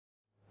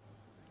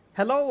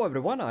Hello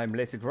everyone, I'm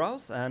Lazy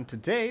Grouse, and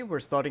today we're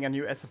starting a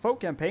new SFO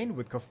campaign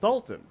with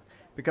Kostaltyn.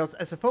 Because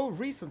SFO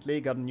recently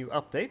got a new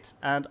update,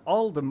 and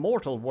all the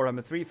mortal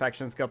Warhammer 3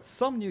 factions got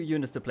some new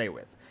units to play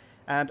with.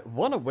 And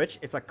one of which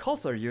is a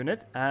kossar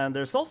unit, and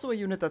there's also a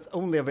unit that's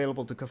only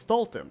available to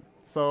Kostaltyn.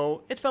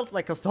 So it felt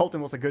like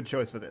Kostaltyn was a good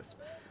choice for this.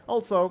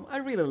 Also, I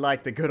really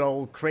like the good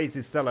old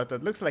crazy zealot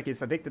that looks like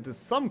he's addicted to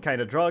some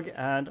kind of drug,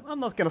 and I'm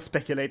not gonna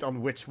speculate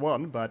on which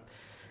one, but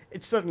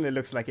it certainly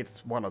looks like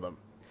it's one of them.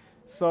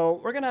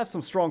 So we're gonna have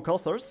some strong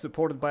kossars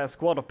supported by a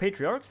squad of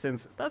patriarchs,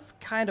 since that's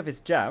kind of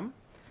his jam.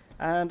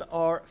 And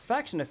our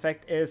faction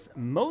effect is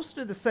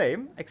mostly the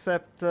same,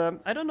 except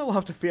I don't know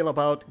how to feel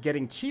about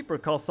getting cheaper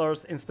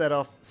kossars instead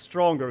of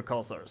stronger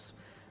kossars.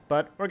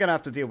 But we're gonna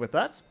have to deal with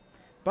that.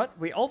 But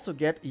we also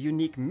get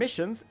unique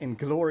missions in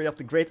Glory of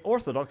the Great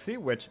Orthodoxy,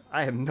 which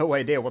I have no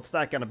idea what's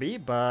that gonna be,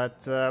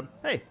 but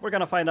hey, we're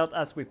gonna find out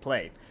as we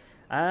play.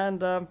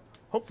 And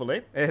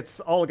hopefully it's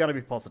all gonna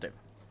be positive.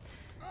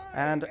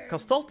 And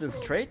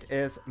Kostaltyn's trait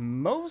is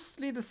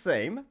mostly the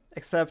same,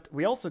 except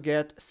we also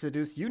get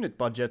seduce unit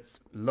budgets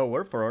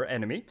lower for our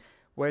enemy,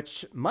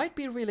 which might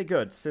be really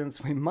good,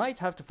 since we might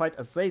have to fight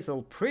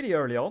Azazel pretty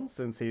early on,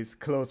 since he's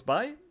close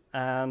by,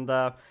 and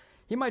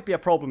he might be a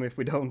problem if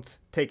we don't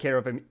take care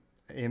of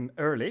him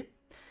early.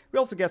 We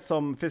also get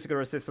some physical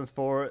resistance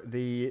for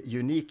the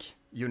unique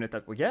unit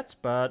that we get,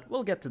 but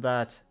we'll get to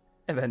that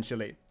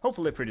eventually,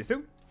 hopefully pretty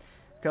soon,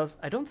 because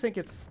I don't think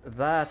it's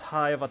that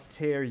high of a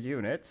tier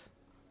unit.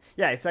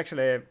 Yeah, it's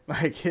actually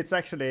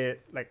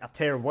like a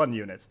tier 1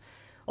 unit.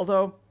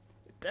 Although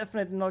it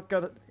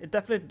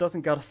definitely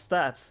doesn't got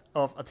stats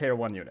of a tier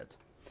 1 unit.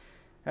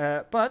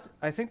 But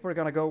I think we're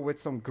gonna go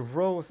with some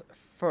growth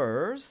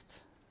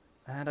first.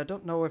 And I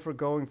don't know if we're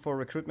going for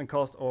recruitment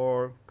cost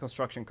or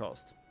construction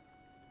cost.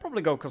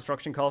 Probably go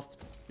construction cost.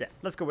 Yeah,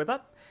 let's go with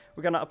that.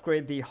 We're gonna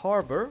upgrade the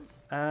harbor,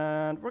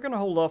 and we're gonna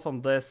hold off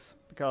on this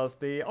because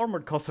the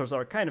armored kossars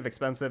are kind of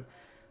expensive.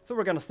 So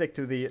we're gonna stick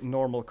to the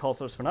normal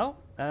kossars for now,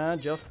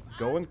 and just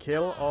go and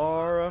kill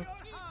our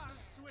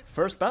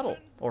first battle.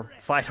 Or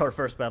fight our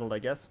first battle, I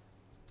guess.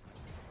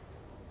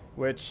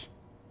 Which...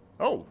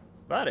 oh,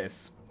 that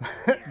is...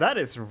 that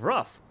is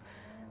rough.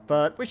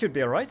 But we should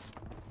be alright.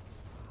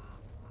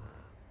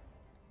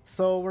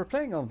 So we're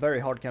playing on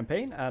very hard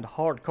campaign and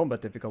hard combat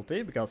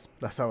difficulty, because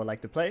that's how I like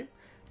to play.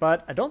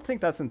 But I don't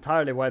think that's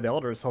entirely why the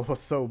auto result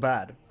was so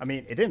bad. I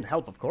mean, it didn't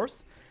help, of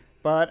course.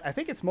 But I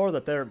think it's more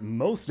that they're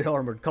mostly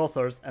armored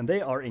kossars, and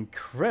they are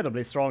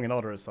incredibly strong in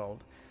auto-resolve.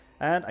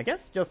 And I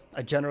guess just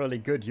a generally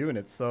good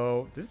unit,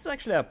 so this is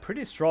actually a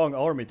pretty strong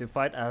army to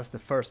fight as the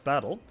first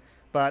battle.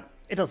 But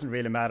it doesn't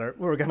really matter,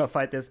 we were gonna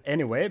fight this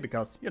anyway,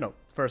 because, you know,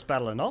 first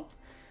battle and all.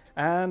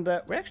 And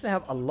we actually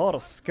have a lot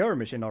of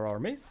skirmish in our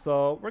army,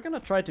 so we're gonna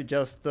try to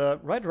just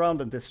ride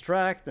around and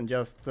distract, and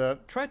just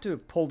try to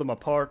pull them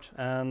apart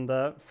and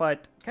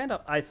fight kind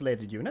of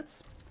isolated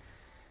units.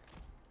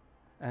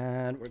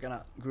 And we're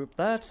gonna group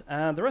that,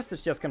 and the rest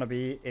is just gonna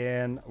be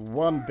in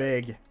one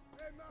big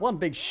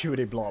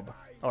shooty blob.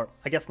 Or,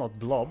 I guess not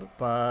blob,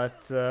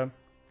 but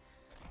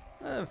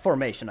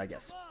formation, I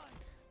guess.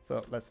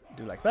 So let's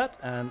do like that,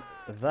 and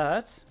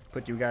that.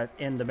 Put you guys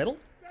in the middle.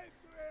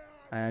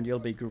 And you'll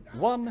be group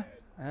 1,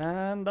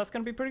 and that's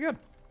gonna be pretty good.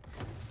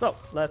 So,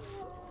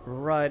 let's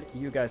ride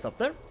you guys up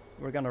there.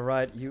 We're gonna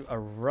ride you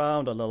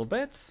around a little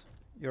bit.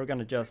 You're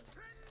gonna just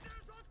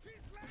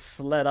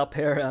sled up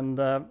here, and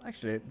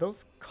actually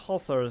those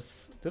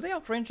kossars, do they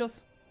outrange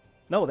us?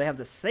 No, they have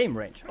the same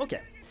range.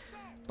 Okay,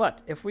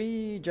 but if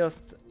we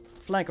just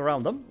flank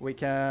around them, we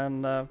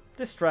can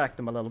distract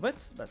them a little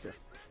bit. Let's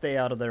just stay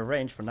out of their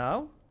range for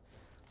now,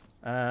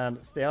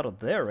 and stay out of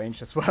their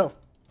range as well.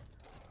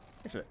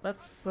 Actually,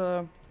 let's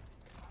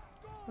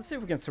see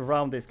if we can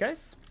surround these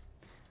guys,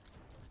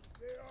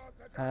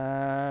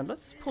 and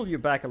let's pull you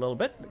back a little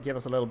bit, give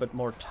us a little bit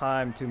more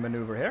time to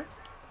maneuver here.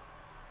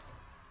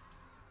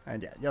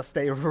 And yeah, just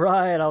stay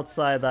right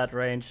outside that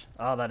range.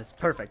 Oh, that is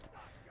perfect.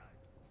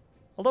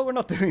 Although we're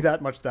not doing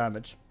that much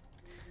damage.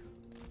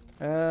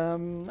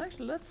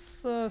 Actually, let's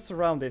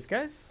surround these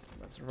guys.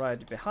 Let's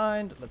ride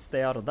behind. Let's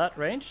stay out of that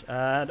range.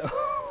 And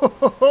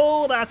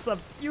oh, that's a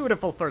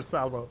beautiful first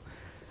salvo.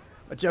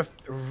 I just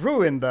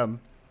ruined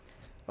them.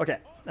 Okay,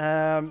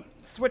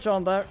 switch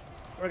on there.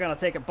 We're gonna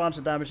take a bunch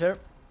of damage here.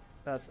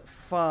 That's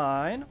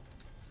fine.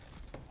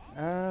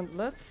 And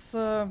let's...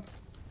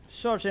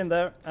 charge in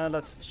there, and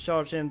let's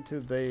charge into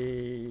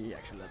the...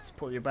 actually, let's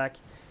pull you back.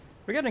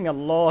 We're getting a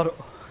lot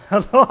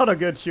of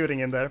good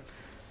shooting in there.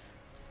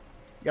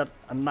 Got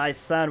a nice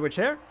sandwich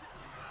here.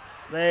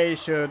 They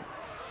should...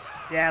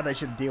 yeah, they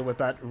should deal with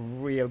that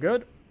real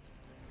good.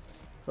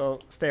 So,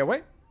 stay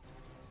away.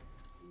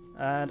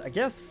 And I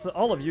guess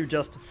all of you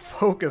just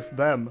focus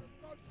them.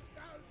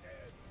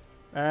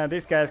 And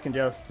these guys can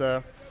just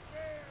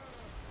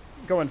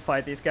go and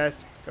fight these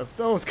guys. Because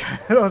those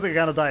are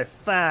gonna die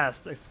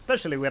fast,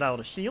 especially without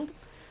a shield.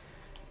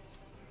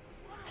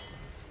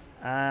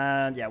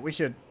 And yeah, we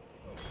should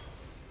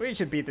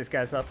beat these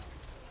guys up.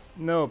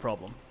 No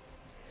problem.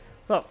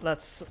 So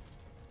let's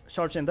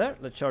charge in there.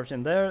 Let's charge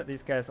in there.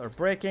 These guys are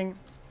breaking.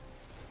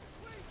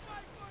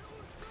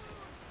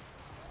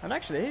 And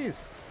actually,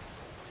 he's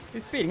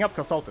speeding up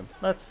Kostaltyn.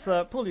 Let's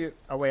pull you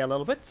away a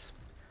little bit.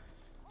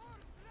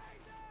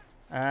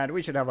 And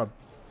we should have a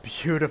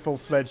beautiful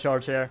sled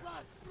charge here.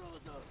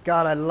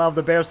 God, I love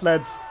the bear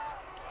sleds.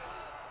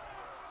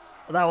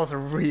 That was a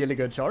really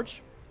good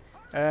charge.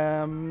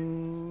 Yeah,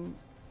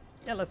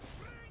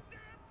 let's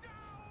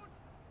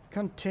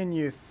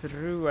continue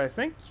through, I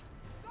think.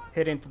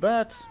 Hit into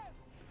that.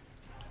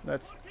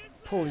 Let's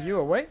pull you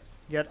away.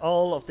 Get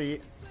all of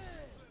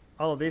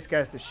these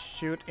guys to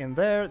shoot in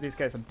there. These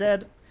guys are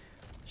dead.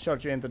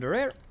 Charge you into the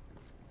rear.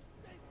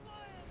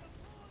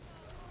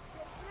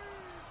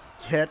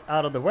 Get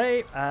out of the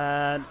way,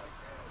 and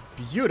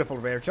beautiful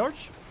rear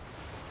charge.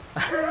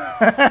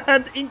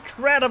 And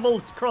incredible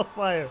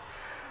crossfire.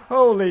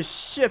 Holy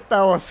shit,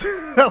 that was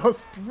that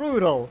was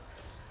brutal.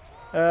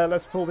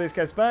 Let's pull these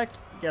guys back,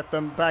 get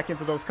them back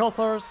into those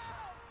kossars.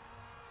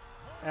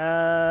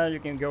 You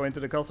can go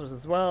into the kossars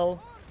as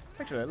well.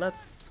 Actually,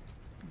 let's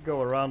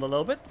go around a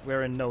little bit.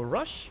 We're in no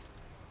rush.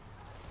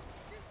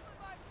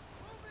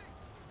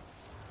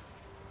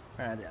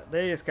 And yeah,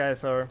 these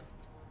guys are...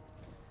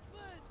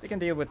 They can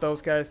deal with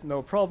those guys,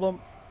 no problem.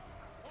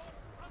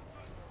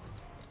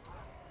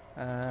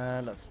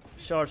 And let's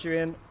charge you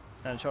in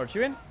and charge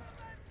you in.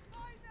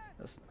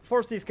 Let's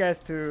force these guys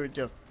to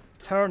just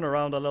turn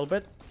around a little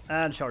bit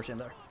and charge in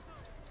there.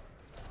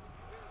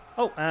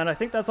 Oh, and I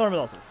think that's army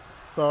losses.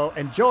 So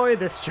enjoy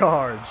this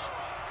charge.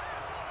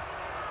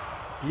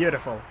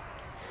 Beautiful.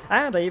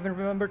 And I even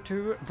remembered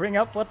to bring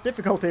up what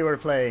difficulty we're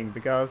playing,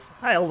 because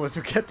I always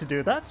forget to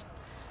do that.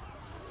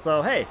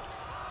 So hey,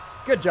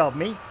 good job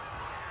me.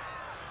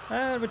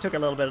 And we took a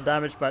little bit of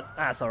damage, but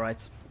that's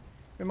alright.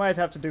 We might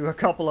have to do a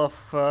couple of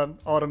a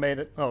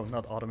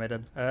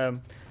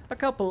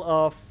couple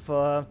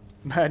of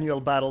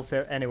manual battles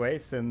here anyway,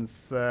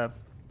 since yeah,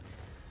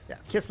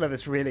 Kislev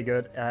is really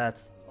good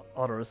at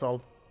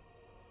auto-resolve.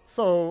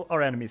 So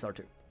our enemies are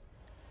too.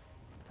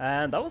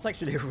 And that was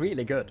actually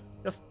really good.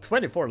 Just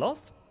 24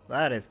 lost.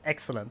 That is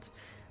excellent.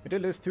 We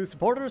did lose 2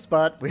 supporters,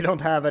 but we don't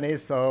have any,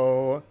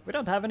 so we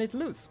don't have any to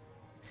lose.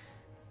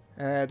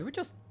 Do we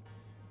just...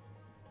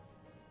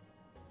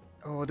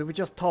 Oh, do we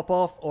just top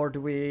off, or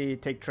do we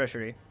take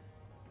treasury?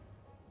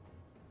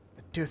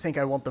 I do think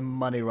I want the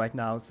money right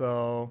now,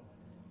 so...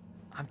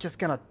 I'm just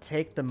gonna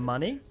take the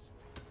money.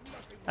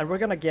 And we're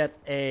gonna get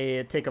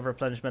a take of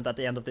replenishment at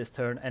the end of this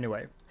turn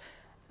anyway.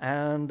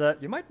 And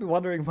you might be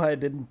wondering why I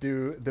didn't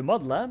do the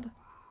Mudland.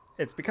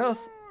 It's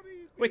because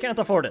we can't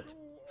afford it.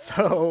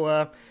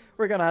 So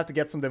we're gonna have to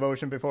get some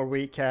devotion before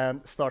we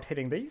can start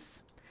hitting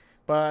these.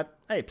 But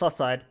hey, plus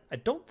side, I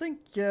don't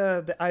think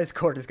the Ice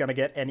Court is gonna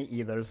get any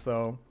either,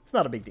 so it's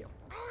not a big deal.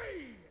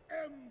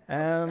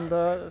 And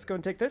let's go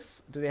and take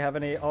this. Do they have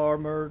any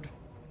armored?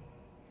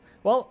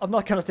 Well, I'm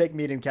not gonna take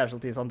medium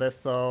casualties on this,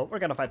 so we're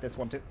gonna fight this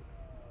one too.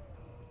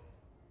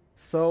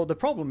 So the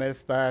problem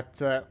is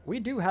that we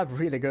do have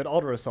really good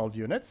auto-resolve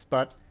units,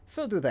 but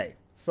so do they.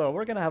 So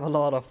we're gonna have a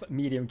lot of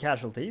medium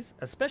casualties,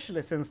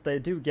 especially since they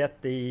do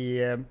get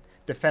the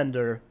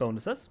defender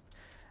bonuses.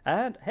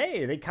 And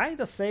hey, they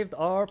kinda saved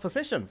our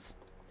positions.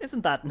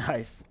 Isn't that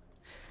nice?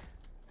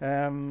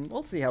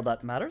 We'll see how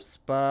that matters,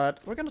 but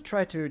we're gonna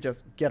try to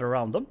just get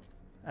around them.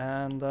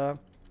 And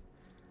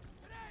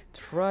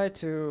try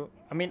to...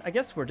 I mean, I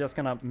guess we're just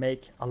gonna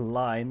make a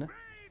line,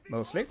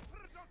 mostly.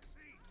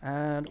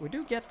 And we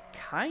do get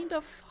kind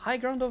of high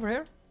ground over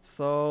here.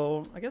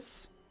 So I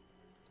guess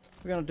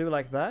we're gonna do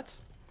like that.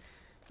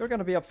 We're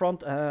gonna be up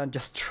front and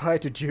just try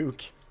to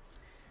juke.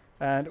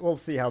 And we'll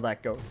see how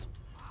that goes.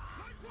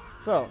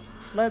 So,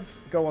 sleds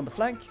go on the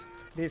flanks.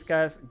 These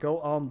guys go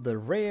on the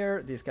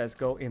rear. These guys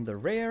go in the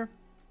rear.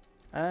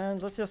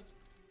 And let's just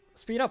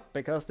speed up,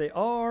 because they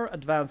are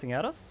advancing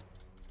at us.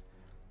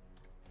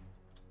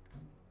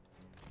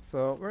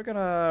 So we're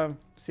gonna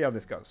see how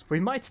this goes. We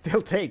might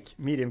still take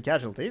medium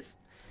casualties.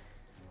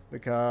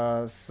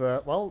 Because,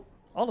 well,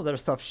 all of their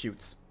stuff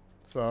shoots.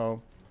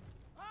 So,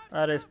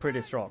 that is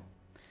pretty strong.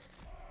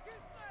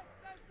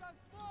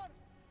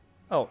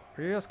 Oh,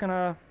 are you just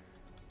gonna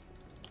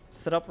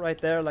sit up right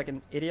there like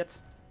an idiot?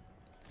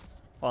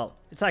 Well,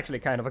 it's actually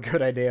kind of a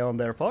good idea on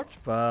their part,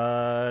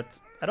 but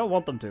I don't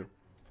want them to.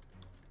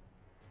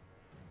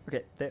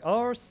 Okay, they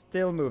are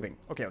still moving.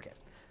 Okay, okay.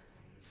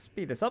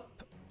 Speed this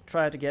up.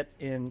 Try to get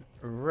in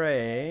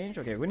range.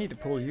 Okay, we need to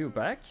pull you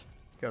back,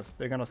 because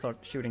they're gonna start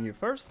shooting you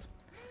first.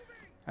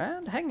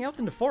 And hanging out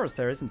in the forest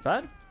there isn't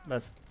bad.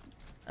 Let's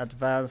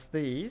advance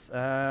these,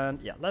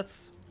 and yeah,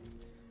 let's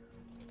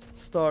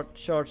start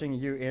charging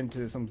you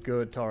into some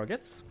good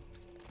targets.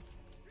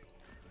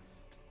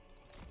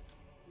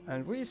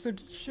 And we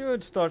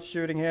should start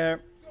shooting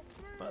here,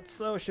 but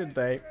so should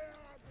they.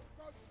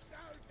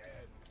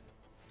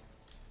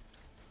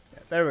 Yeah,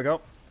 there we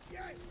go.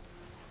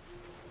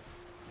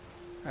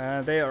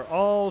 And they are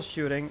all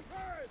shooting.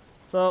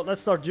 So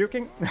let's start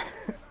juking.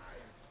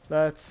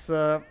 Let's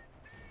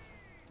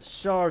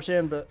charge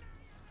in the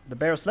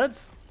bear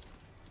sleds.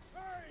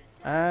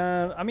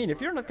 And I mean, if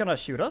you're not gonna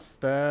shoot us,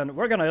 then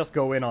we're gonna just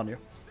go in on you.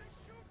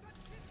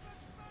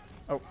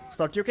 Oh,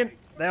 start juking.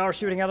 They are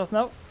shooting at us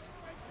now.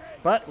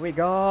 But we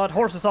got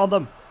horses on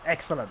them.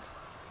 Excellent.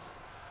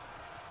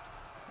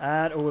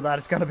 And, oh, that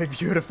is gonna be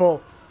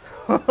beautiful.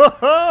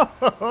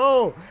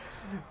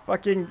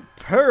 Fucking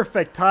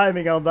perfect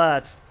timing on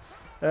that.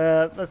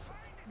 Let's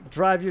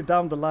drive you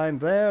down the line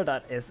there.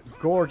 That is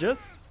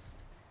gorgeous.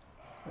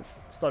 Let's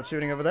start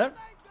shooting over there.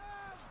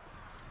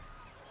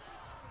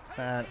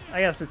 And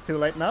I guess it's too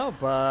late now,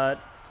 but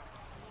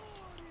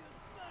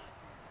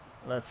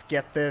let's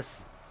get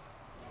this.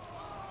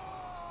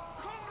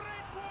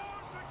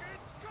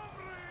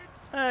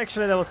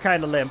 Actually, that was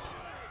kind of limp.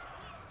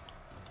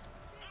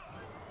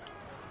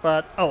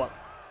 But, oh well.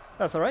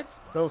 That's alright.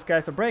 Those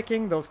guys are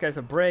breaking. Those guys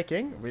are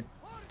breaking. We're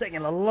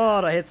taking a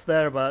lot of hits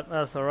there, but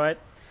that's alright.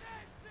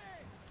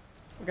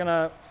 We're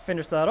gonna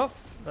finish that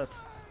off. Let's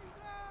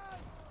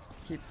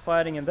keep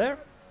fighting in there.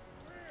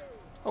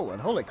 Oh, and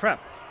holy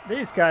crap.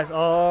 These guys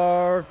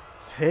are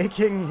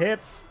taking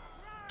hits.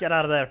 Get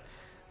out of there.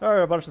 There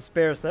are a bunch of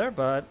spears there,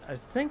 but I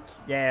think,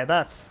 yeah,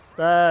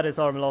 that is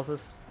army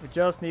losses. We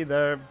just need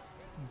their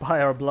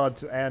by our blood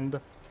to end.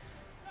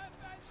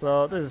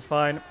 So this is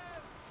fine.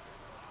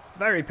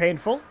 Very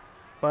painful,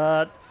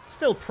 but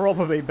still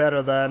probably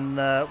better than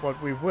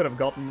what we would have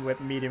gotten with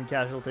medium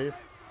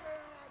casualties.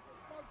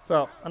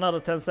 So another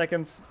 10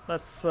 seconds.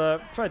 Let's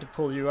try to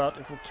pull you out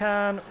if we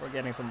can. We're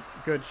getting some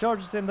good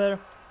charges in there.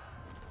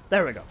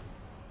 There we go.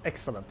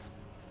 Excellent.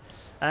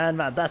 And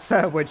man, that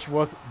sandwich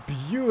was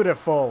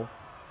beautiful.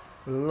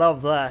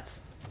 Love that.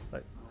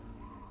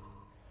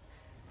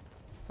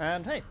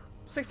 And hey,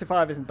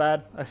 65 isn't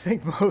bad. I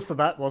think most of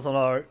that was on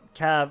our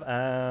cav,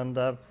 and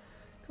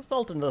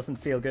Kostaltyn doesn't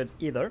feel good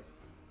either,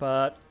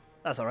 but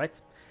that's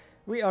alright.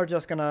 We are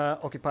just gonna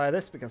occupy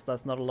this because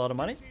that's not a lot of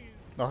money.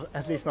 Not,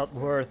 at least not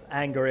worth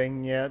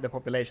angering the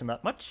population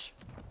that much.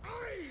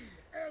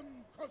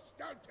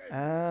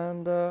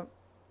 And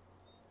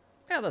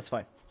yeah, that's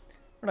fine.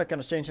 We're not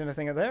gonna change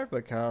anything in there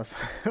because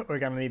we're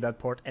gonna need that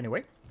port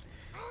anyway.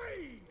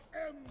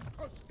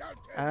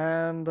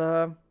 And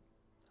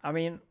I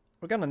mean,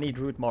 we're gonna need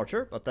Root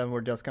Marcher, but then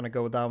we're just gonna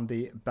go down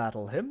the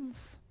battle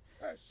hymns.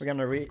 We're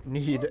gonna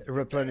need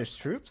replenished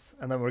troops,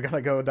 and then we're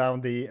gonna go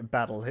down the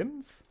battle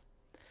hymns.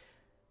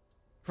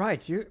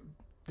 Right,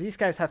 these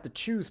guys have to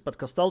choose, but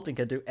Kostaltyn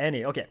can do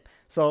any. Okay,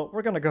 so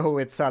we're gonna go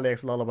with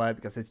Saliak's Lullaby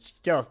because it's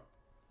just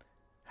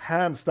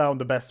hands down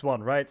the best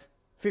one, right?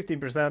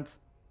 15%.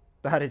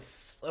 That is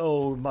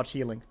so much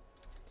healing.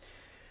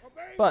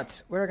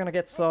 But we're gonna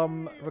get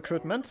some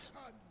recruitment.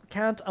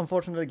 Can't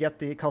unfortunately get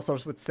the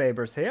kossars with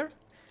sabers here.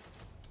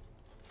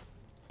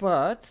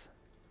 But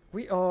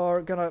we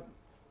are gonna...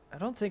 I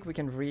don't think we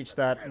can reach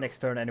that next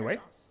turn anyway.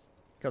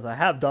 Because I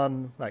have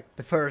done like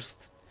the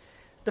first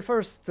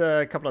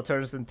couple of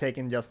turns and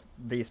taken just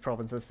these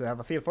provinces to have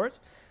a feel for it.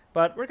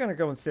 But we're gonna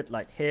go and sit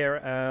like here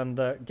and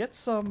get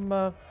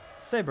some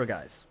saber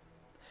guys.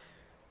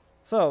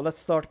 So let's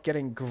start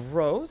getting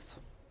growth,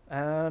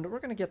 and we're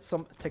gonna get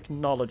some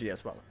technology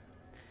as well.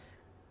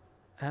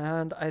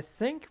 And I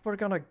think we're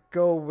gonna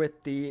go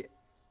with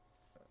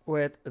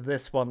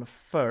this one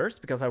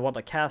first because I want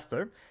a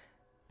caster.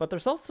 But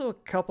there's also a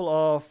couple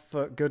of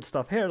good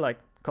stuff here, like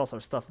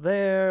kossar stuff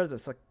there.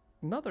 There's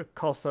another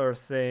kossar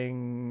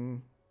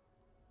thing.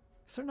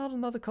 Is there not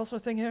another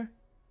kossar thing here?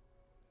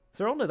 Is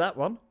there only that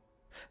one?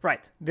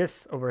 Right,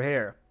 this over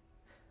here.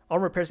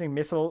 Armor-piercing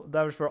missile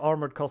damage for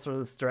armored kossars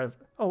and strength.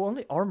 Oh,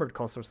 only armored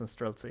kossars and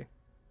stealthy.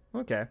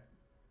 Okay.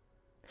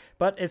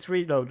 But it's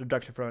reload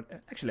reduction from...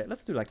 Actually,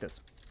 let's do like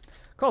this.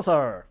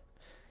 Kossar!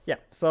 Yeah,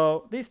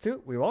 so these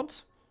two we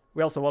want.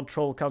 We also want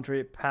Troll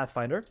Country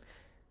Pathfinder.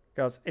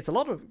 Because it's a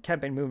lot of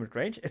campaign movement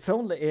range. It's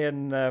only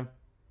in,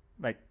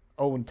 like,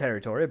 own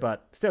territory,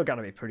 but still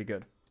gonna be pretty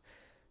good.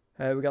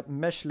 We got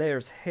mesh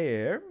layers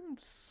here.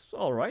 It's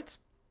alright.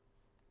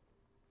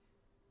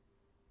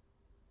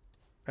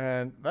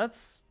 And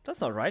that's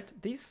not right.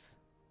 These...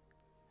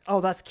 Oh,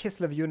 that's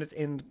Kislev units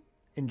in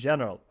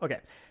general. Okay,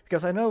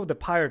 because I know the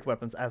pirate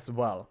weapons as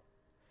well.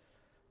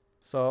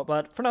 So,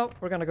 but for now,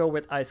 we're gonna go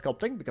with eye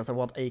sculpting, because I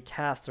want a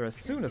caster as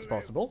soon as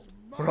possible,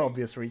 for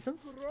obvious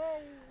reasons.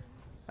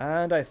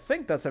 And I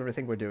think that's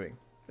everything we're doing.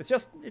 It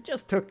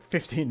just took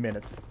 15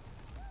 minutes.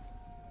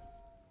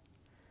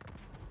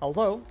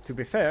 Although, to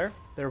be fair,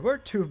 there were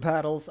 2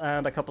 battles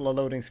and a couple of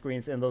loading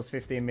screens in those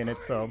 15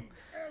 minutes, so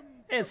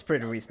it's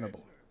pretty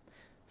reasonable.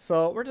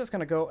 So we're just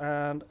gonna go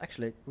and...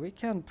 Actually, we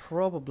can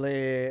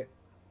probably...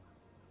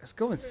 Let's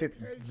go and sit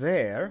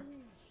there.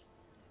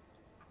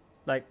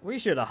 Like, we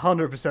should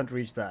 100%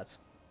 reach that.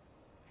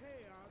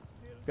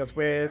 Because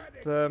with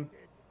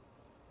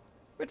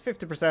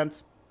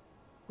 50%,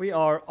 we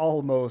are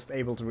almost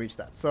able to reach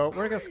that. So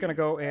we're just gonna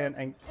go in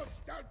and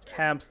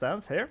camp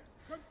stance here.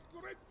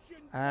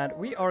 And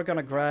we are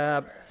gonna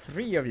grab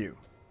 3 of you.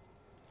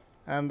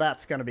 And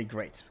that's gonna be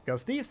great.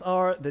 Because these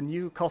are the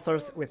new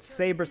kossars with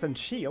sabers and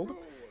shield.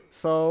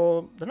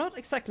 So they're not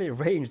exactly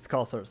ranged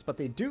kossars, but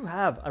they do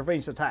have a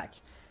ranged attack.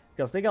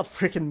 Because they got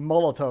freaking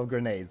Molotov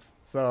grenades.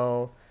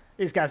 So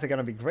these guys are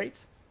gonna be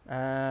great.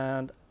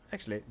 And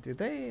actually, do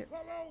they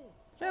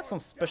have some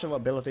special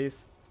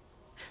abilities?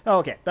 Oh,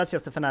 okay, that's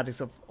just the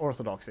Fanatics of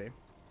Orthodoxy.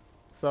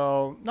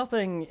 So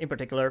nothing in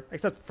particular,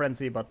 except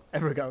Frenzy, but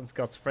everyone's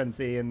got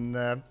Frenzy in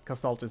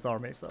Kostaltyn's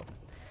army, so...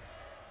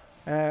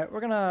 we're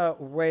gonna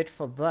wait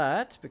for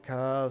that,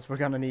 because we're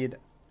gonna need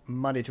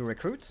money to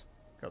recruit,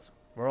 because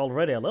we're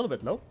already a little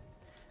bit low.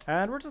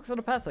 And we're just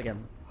gonna pass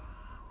again.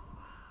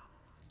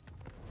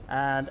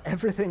 And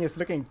everything is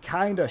looking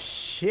kinda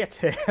shit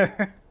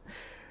here.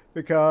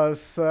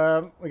 Because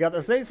we got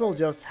Azazel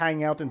just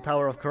hanging out in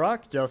Tower of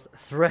Karak, just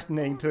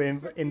threatening to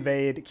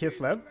invade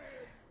Kislev.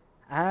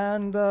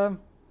 And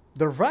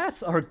the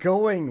rats are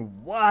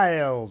going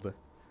wild.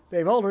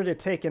 They've already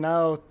taken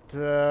out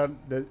the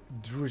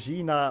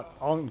Druzhina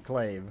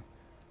Enclave.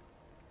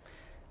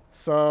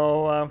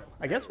 So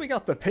I guess we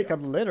got the pick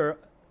of the litter,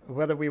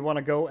 whether we want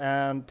to go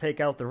and take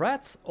out the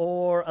rats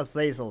or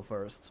Azazel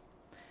first.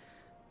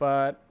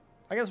 But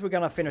I guess we're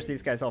gonna finish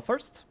these guys off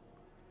first.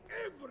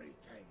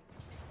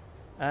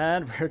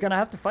 And we're gonna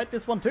have to fight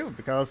this one too,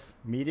 because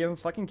medium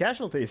fucking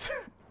casualties.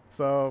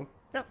 So,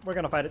 yeah, we're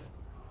gonna fight it.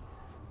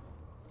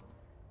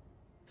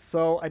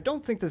 So, I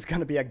don't think this is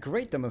gonna be a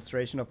great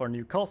demonstration of our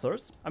new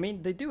kossars. I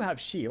mean, they do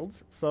have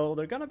shields, so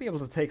they're gonna be able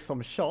to take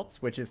some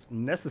shots, which is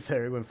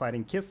necessary when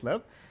fighting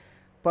Kislev.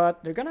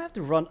 But they're gonna have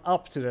to run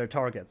up to their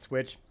targets,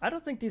 which I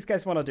don't think these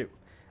guys wanna do.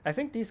 I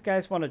think these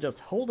guys wanna just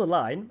hold a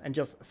line and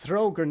just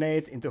throw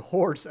grenades into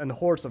hordes and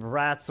hordes of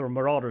rats or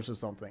marauders or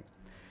something.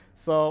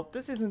 So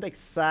this isn't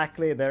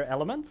exactly their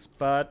element,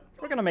 but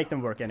we're gonna make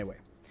them work anyway.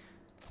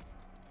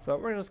 So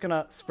we're just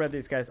gonna spread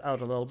these guys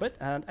out a little bit,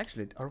 and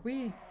actually, are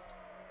we...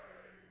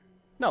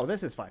 No,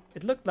 this is fine.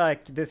 It looked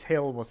like this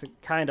hill was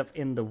kind of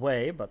in the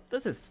way, but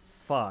this is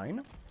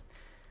fine.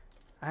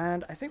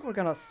 And I think we're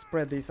gonna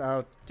spread these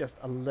out just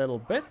a little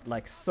bit,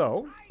 like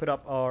so. Put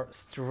up our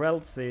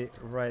Streltsy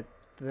right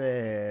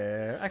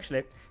there.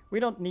 Actually, we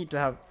don't need to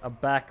have a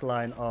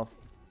backline of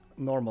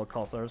normal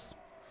kossars.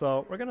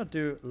 So we're gonna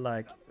do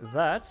like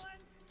that.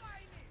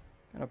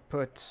 Gonna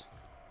put...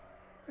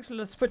 Actually,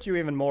 let's put you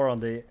even more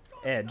on the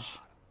edge.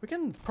 We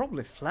can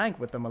probably flank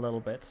with them a little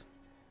bit.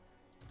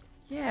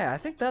 Yeah, I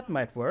think that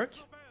might work.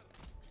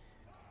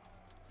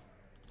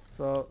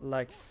 So,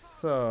 like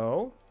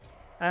so.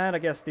 And I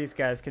guess these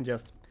guys can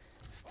just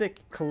stick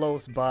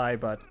close by,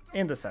 but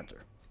in the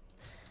center.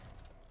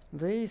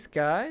 These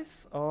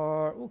guys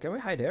are... Oh, can we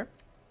hide here?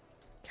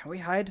 Can we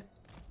hide?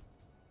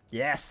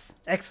 Yes!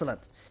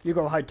 Excellent! You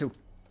go hide too.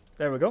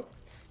 There we go.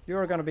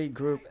 You're gonna be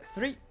group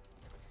 3.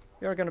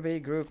 You're gonna be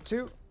group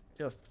 2.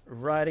 Just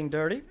riding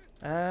dirty.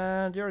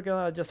 And you're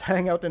gonna just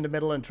hang out in the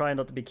middle and try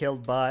not to be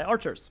killed by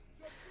archers.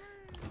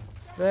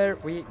 There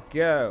we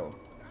go.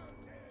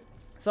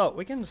 So,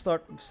 we can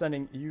start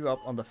sending you up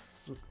on the...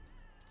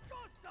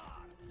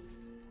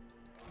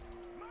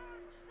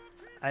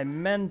 I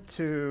meant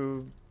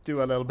to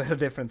do a little bit of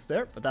difference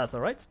there, but that's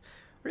alright.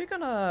 We're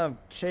gonna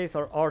chase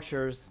our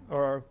archers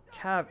or our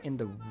cav in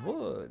the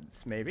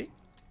woods, maybe?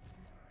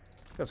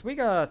 Because we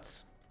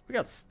got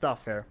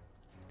stuff here.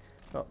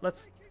 So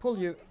let's pull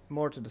you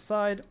more to the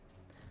side.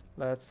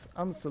 Let's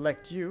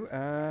unselect you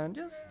and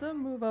just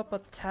move up a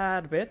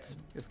tad bit.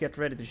 Just get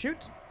ready to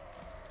shoot.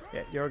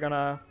 Yeah, you're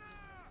gonna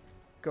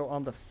go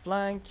on the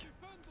flank.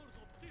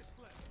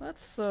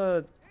 Let's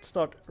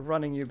start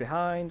running you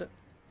behind.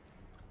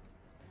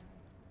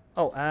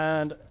 Oh,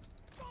 and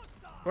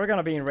we're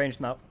gonna be in range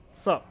now.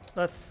 So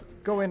let's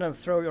go in and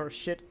throw your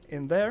shit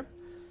in there.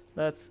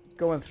 Let's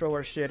go and throw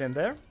our shit in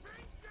there.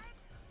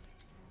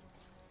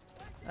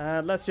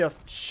 And let's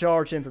just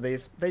charge into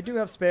these. They do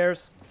have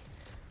spares.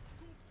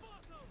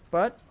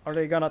 But are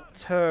they gonna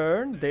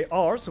turn? They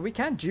are, so we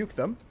can't juke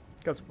them.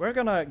 Because we're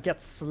gonna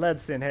get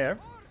sleds in here.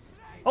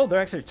 Oh, they're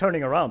actually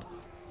turning around.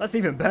 That's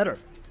even better.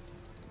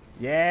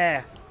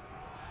 Yeah.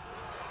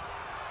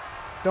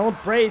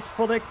 Don't brace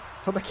for the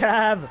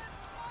cab.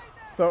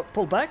 So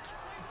pull back.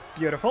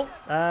 Beautiful.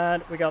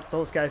 And we got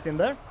those guys in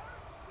there.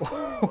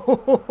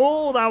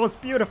 Oh, that was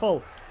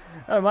beautiful.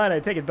 Oh man, I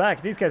take it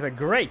back. These guys are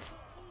great.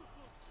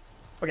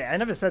 Okay, I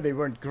never said they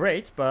weren't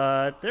great,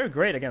 but they're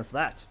great against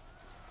that.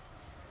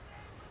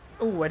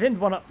 Oh, I didn't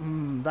want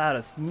to... that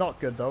is not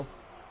good, though.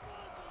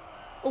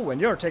 Oh,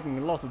 and you're taking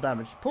lots of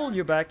damage. Pull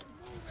you back.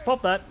 Let's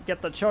pop that.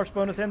 Get the charge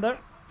bonus in there.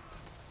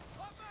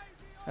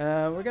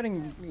 We're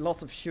getting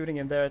lots of shooting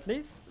in there, at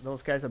least.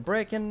 Those guys are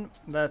breaking.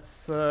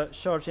 Let's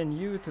charge in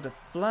you to the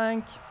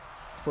flank.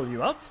 Let's pull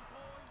you out.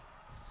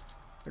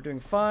 You're doing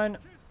fine.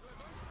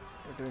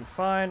 You're doing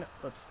fine.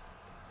 Let's...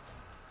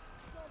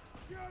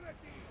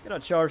 get a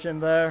charge in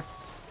there.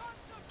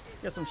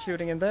 Get some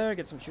shooting in there.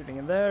 Get some shooting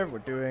in there. We're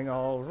doing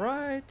all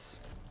right.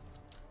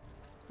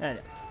 And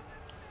yeah.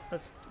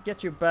 Let's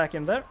get you back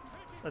in there.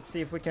 Let's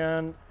see if we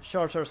can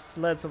charge our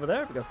sleds over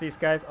there, because these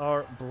guys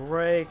are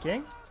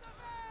breaking.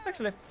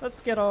 Actually,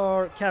 let's get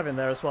our cav in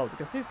there as well,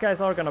 because these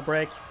guys are gonna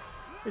break.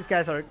 These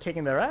guys are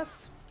kicking their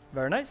ass.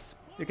 Very nice.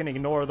 You can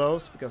ignore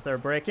those because they're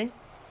breaking.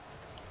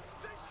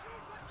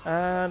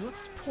 And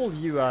let's pull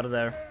you out of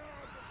there.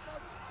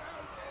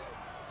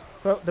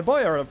 So the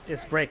boy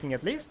is breaking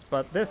at least,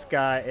 but this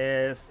guy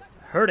is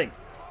hurting.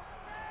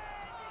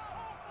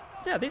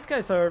 Yeah, these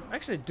guys are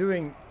actually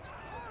doing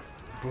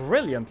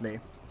brilliantly.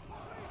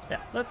 Yeah,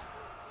 let's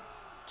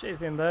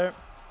Chase in there.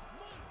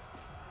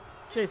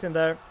 Chase in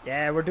there.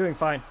 Yeah, we're doing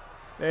fine.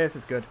 This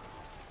is good.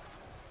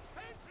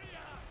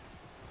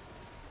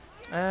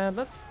 And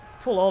let's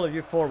pull all of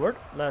you forward.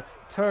 Let's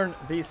turn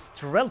these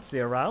Streltsy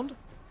around.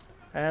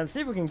 And see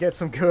if we can get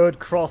some good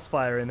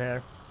crossfire in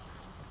here.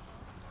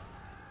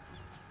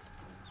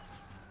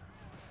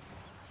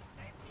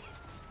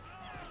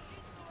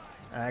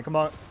 Come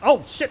on.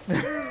 Oh, shit!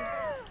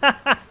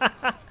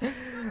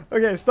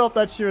 Okay, stop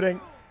that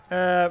shooting.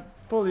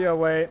 Pull you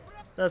away.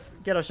 Let's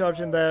get a charge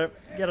in there.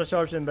 Get a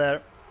charge in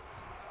there.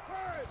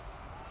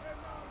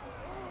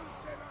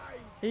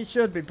 He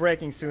should be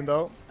breaking soon,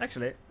 though.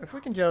 Actually, if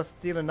we can just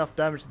deal enough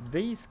damage to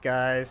these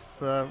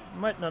guys,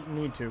 might not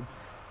need to.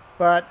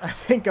 But I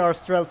think our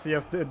Streltsy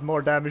just did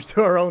more damage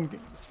to our own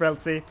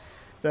Streltsy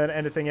than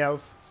anything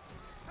else.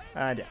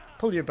 And yeah,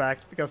 pull you back,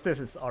 because this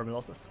is army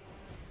losses.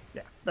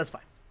 Yeah, that's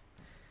fine.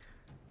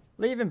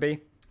 Leave him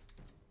be.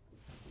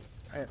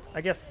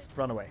 I guess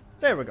run away.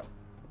 There we go.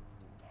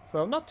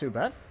 So, not too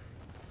bad.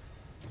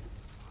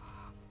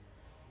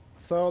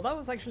 So that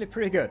was actually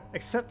pretty good,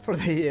 except for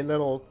the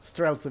little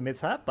Streltsy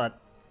mishap,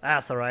 but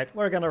that's alright,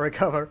 we're gonna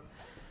recover.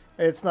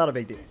 It's not a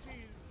big deal.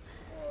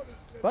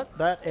 But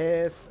that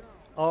is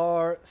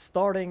our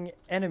starting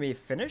enemy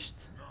finished.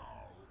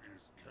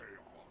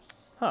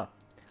 Huh.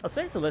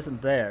 Azazel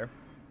isn't there.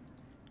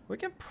 We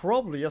can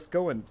probably just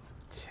go and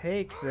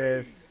take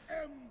this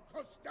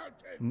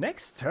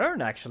next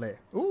turn, actually.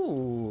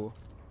 Ooh.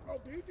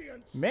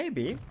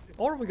 Maybe.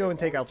 Or we go and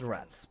take out the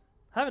rats.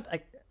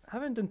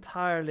 Haven't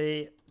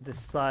entirely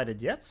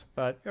decided yet,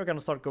 but you're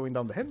gonna start going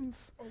down the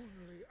hymns.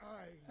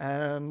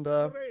 And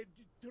I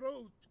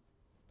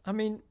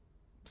mean,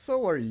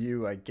 so are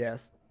you, I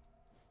guess.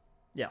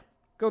 Yeah,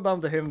 go down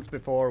the hymns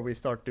before we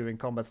start doing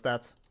combat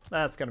stats.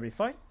 That's gonna be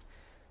fine.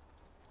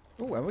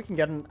 Oh, and we can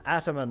get an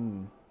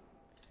Ataman.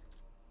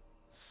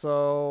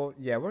 So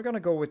yeah, we're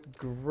gonna go with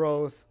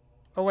growth.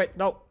 Oh wait,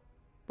 no,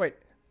 wait.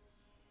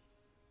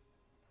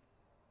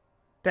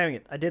 Dang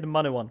it, I did a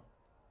money one.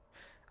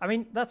 I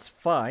mean, that's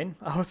fine.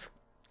 I was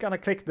gonna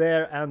click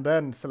there and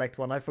then select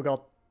one. I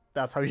forgot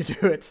that's how you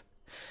do it.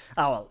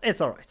 Ah well,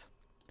 it's alright.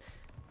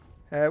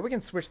 We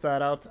can switch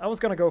that out. I was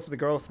gonna go for the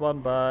growth one,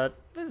 but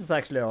this is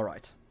actually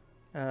alright.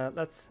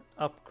 Let's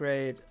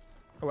upgrade.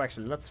 Oh,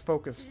 actually, let's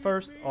focus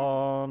first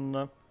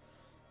on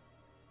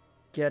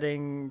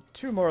getting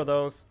 2 more of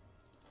those.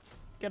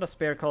 Get a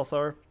spare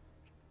kossar.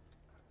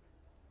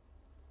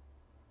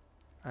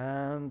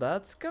 And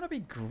that's gonna be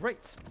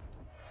great.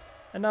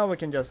 And now we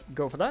can just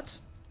go for that.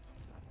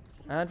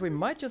 And we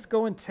might just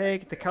go and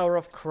take the Cower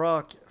of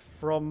Croc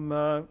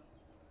from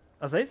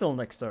Azazel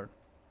next turn.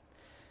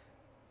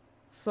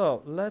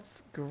 So,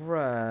 let's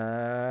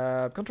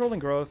grab controlling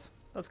growth.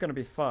 That's gonna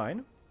be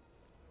fine.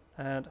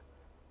 And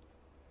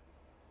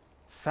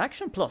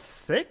faction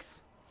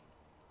 +6?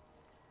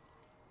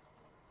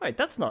 Wait,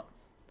 that's not...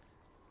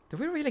 Did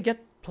we really get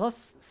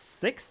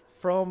 +6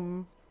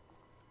 from...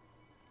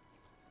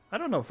 I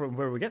don't know from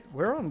where we get...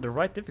 We're on the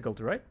right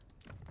difficulty, right?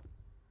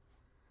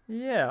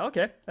 Yeah,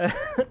 okay.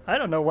 I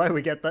don't know why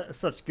we get that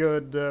such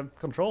good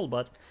control,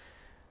 but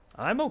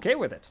I'm okay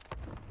with it.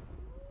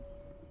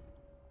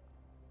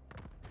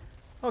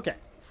 Okay,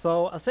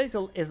 so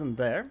Azazel isn't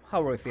there.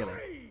 How are we feeling?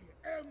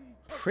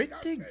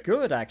 Pretty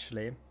good,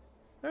 actually.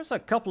 There's a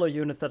couple of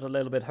units that are a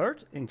little bit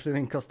hurt,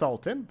 including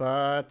Kostaltyn,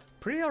 but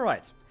pretty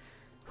alright.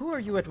 Who are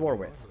you at war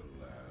with?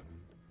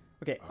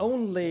 Okay,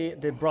 only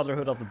the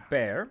Brotherhood of the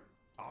Bear.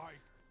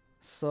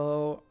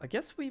 So, I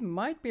guess we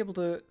might be able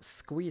to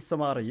squeeze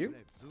some out of you.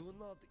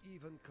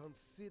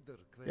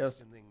 Yes,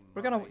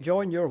 we're gonna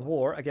join your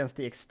war against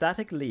the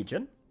Ecstatic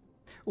Legion.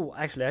 Oh,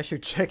 actually, I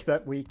should check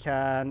that we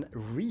can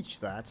reach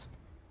that.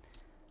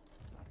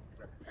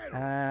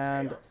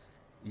 And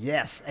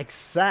yes,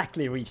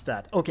 exactly reach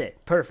that. Okay,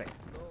 perfect.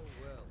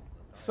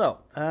 So,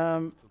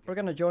 we're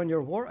gonna join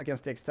your war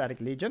against the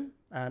Ecstatic Legion.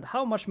 And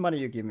how much money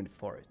you give me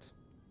for it?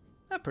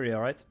 Pretty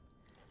alright.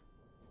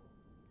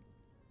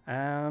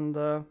 And,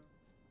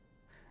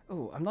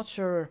 oh, I'm not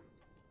sure.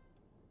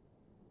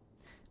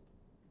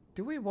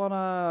 Do we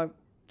wanna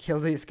kill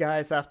these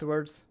guys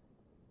afterwards?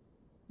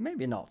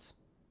 Maybe not.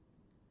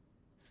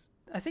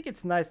 I think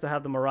it's nice to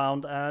have them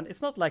around, and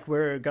it's not like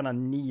we're gonna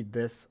need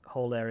this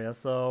whole area,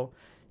 so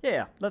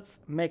yeah, let's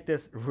make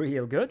this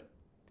real good.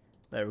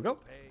 There we go.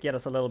 Get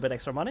us a little bit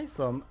extra money,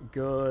 some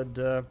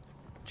good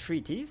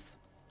treaties.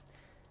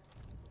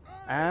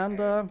 And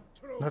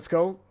let's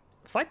go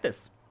fight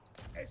this.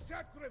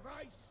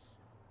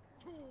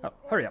 Oh,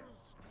 hurry up.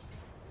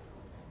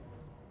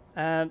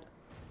 And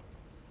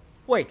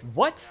wait,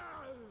 what?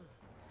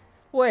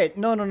 Wait,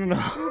 no,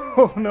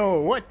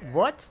 no,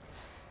 what?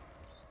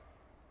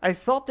 I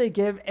thought they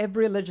gave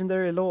every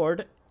legendary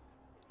lord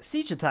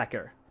siege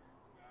attacker.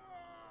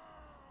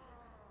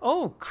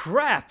 Oh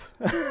crap!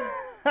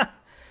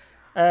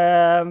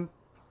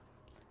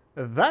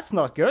 That's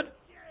not good.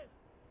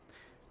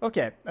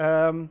 Okay,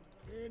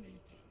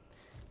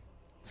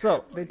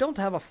 so they don't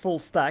have a full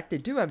stack. They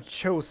do have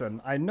chosen.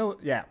 I know,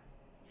 yeah.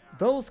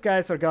 Those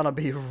guys are gonna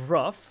be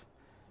rough.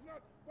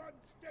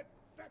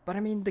 But I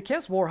mean, the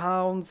Chaos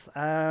Warhounds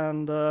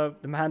and the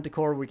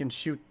Manticore we can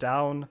shoot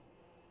down.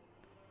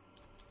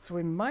 So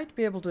we might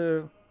be able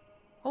to...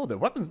 Oh, the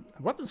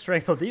weapon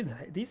strength of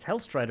these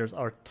Hellstriders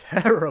are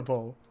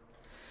terrible.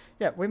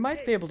 Yeah, we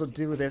might be able to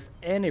do this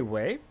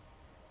anyway.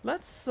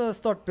 Let's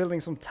start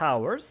building some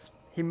towers.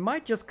 He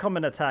might just come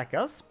and attack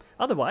us.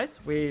 Otherwise,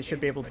 we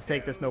should be able to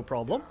take this no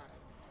problem.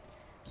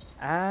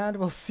 And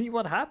we'll see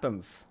what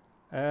happens.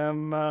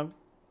 Yeah.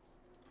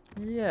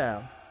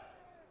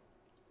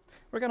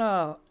 We're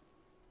gonna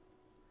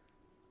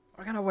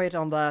wait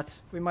on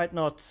that. We might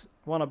not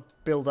want to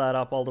build that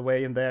up all the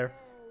way in there.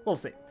 We'll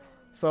see.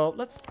 So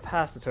let's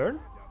pass the turn.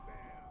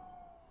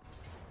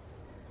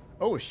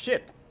 Oh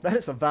shit, that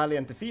is a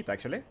valiant defeat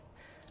actually.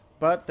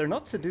 But they're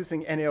not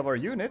seducing any of our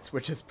units,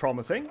 which is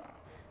promising.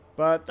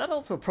 But that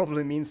also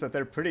probably means that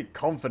they're pretty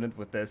confident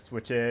with this,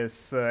 which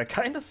is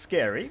kind of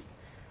scary.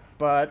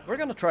 But we're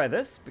gonna try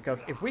this,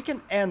 because if we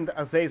can end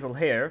Azazel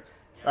here,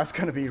 that's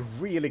gonna be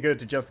really good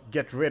to just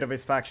get rid of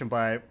his faction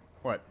by,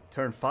 what,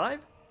 turn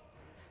 5?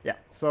 Yeah,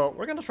 so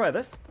we're gonna try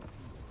this.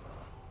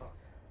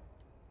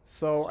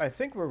 So I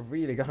think we're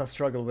really gonna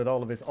struggle with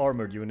all of his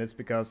armored units,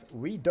 because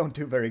we don't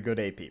do very good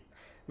AP.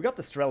 We got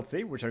the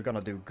Streltsy, which are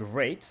gonna do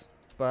great,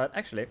 but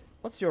actually,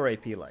 what's your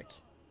AP like?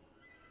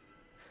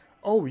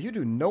 Oh, you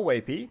do no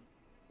AP?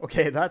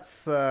 Okay,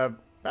 that's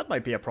that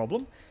might be a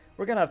problem.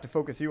 We're gonna have to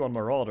focus you on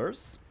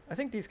Marauders. I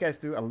think these guys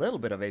do a little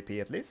bit of AP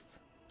at least.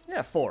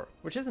 Yeah, 4,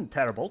 which isn't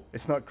terrible.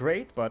 It's not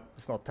great, but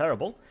it's not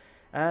terrible.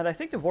 And I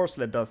think the War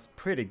Sled does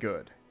pretty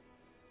good.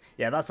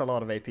 Yeah, that's a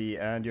lot of AP,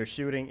 and your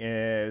shooting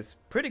is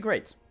pretty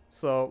great.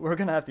 So we're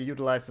gonna have to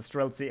utilize the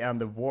Streltsy and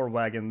the War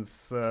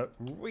Wagons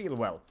real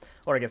well.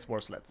 Or I guess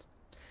War Sleds.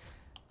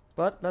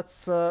 But let's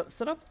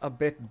set up a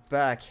bit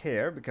back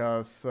here,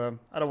 because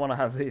I don't want to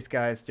have these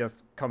guys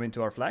just come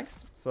into our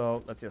flanks.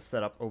 So let's just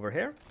set up over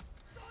here.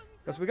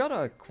 Because we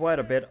got quite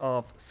a bit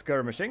of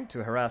skirmishing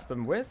to harass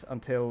them with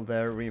until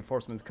their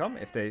reinforcements come,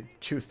 if they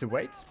choose to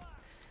wait.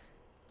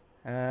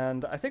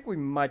 And I think we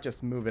might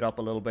just move it up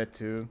a little bit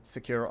to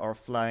secure our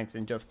flanks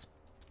and just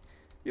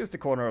use the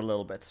corner a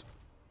little bit.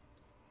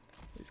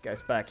 These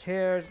guys back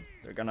here,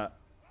 they're gonna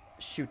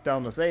shoot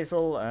down the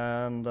Azazel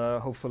and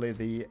hopefully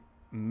the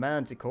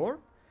Manticore.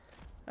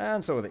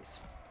 And so are these.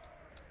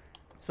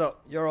 So,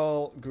 you're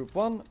all group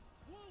 1.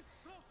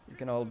 You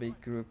can all be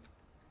group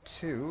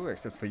 2,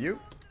 except for you.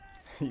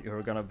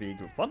 You're gonna be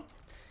group 1.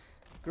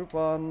 Group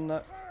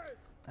 1,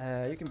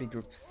 you can be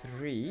group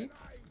 3.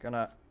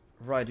 Gonna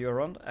ride you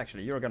around.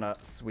 Actually, you're gonna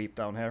sweep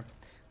down here.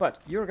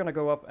 But you're gonna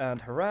go up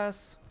and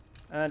harass.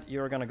 And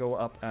you're gonna go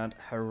up and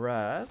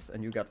harass.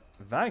 And you got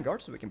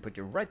Vanguard, so we can put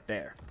you right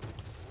there.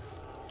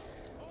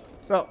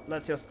 So,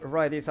 let's just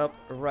ride these up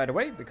right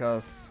away,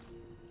 because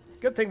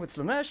good thing with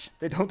Slaanesh,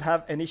 they don't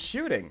have any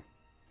shooting.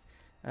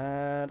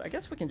 And I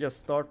guess we can just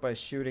start by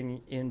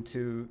shooting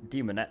into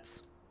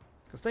Demonettes.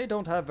 Because they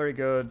don't have very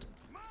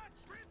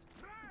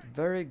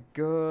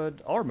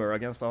good armor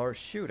against our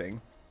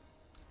shooting.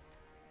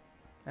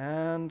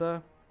 And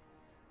I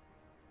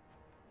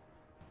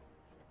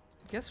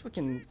guess we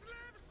can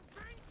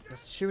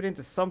just shoot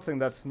into something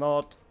that's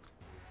not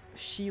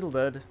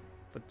shielded,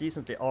 but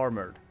decently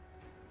armored.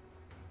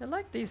 I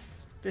like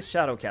this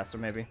Shadowcaster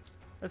maybe.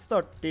 Let's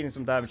start dealing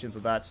some damage into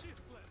that.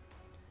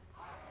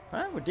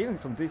 We're dealing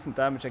some decent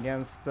damage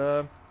against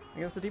the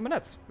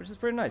Demonettes, which is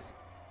pretty nice.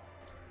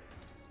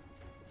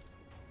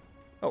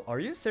 Oh,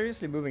 are you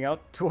seriously moving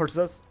out towards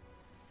us?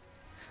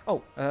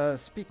 Oh,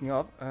 speaking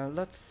of,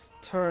 let's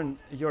turn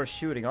your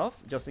shooting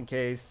off, just in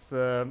case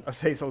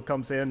Azazel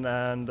comes in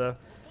and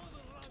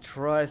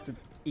tries to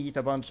eat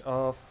a bunch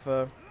of...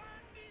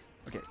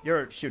 Okay,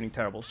 you're shooting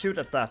terrible. Shoot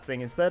at that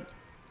thing instead.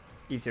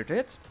 Easier to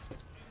hit.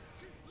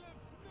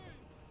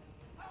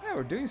 Yeah,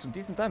 we're doing some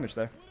decent damage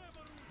there.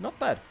 Not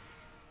bad.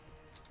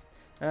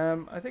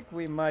 I think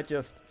we might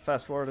just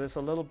fast forward this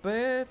a little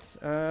bit.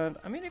 And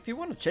I mean, if you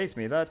want to chase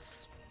me,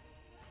 that's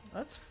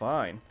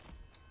fine.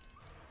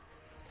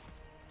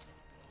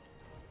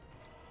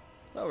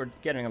 Well, we're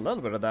getting a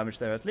little bit of damage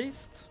there at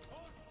least.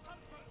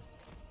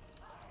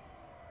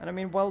 And I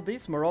mean, while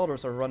these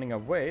Marauders are running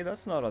away,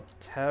 that's not a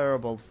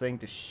terrible thing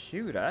to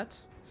shoot at,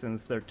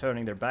 since they're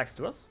turning their backs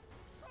to us.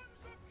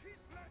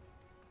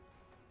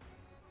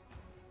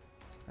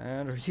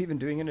 And are you even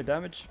doing any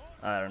damage?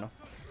 I don't know.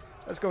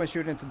 Let's go and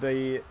shoot into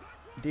the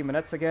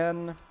Demonettes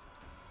again.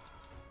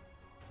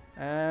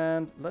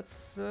 And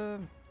let's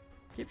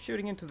keep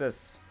shooting into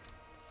this.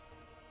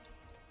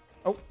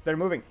 Oh, they're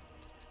moving.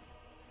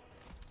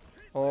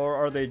 Or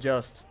are they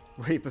just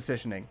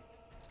repositioning?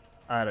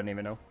 I don't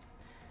even know.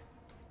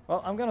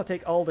 Well, I'm gonna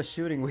take all the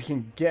shooting we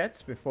can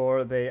get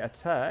before they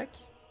attack.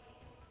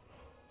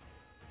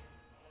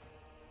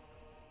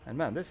 And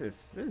man, this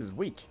is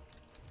weak.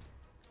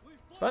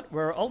 But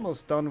we're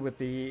almost done with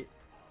the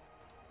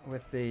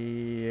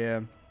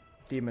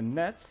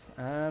Demonettes,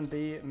 and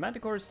the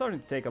Manticore is starting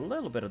to take a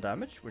little bit of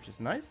damage, which is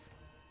nice.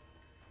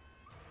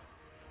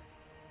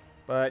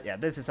 But yeah,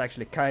 this is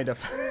actually kind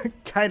of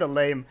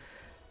lame.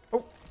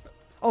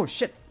 Oh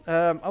shit!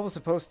 I was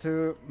supposed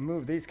to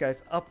move these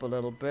guys up a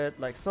little bit,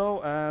 like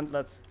so, and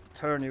let's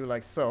turn you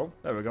like so.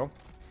 There we go.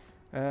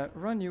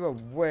 Run you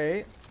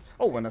away.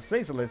 Oh, and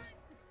Azazel is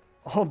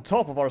on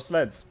top of our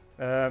sleds.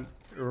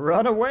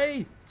 Run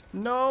away!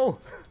 No!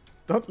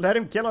 Don't let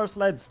him kill our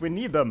sleds. We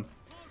need them.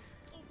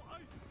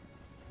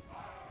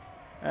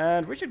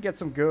 And we should get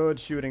some good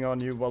shooting on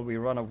you while we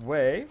run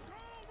away.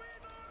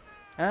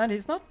 And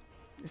he's not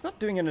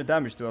doing any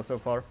damage to us so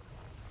far.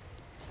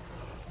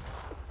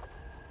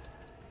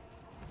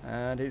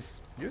 And he's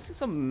using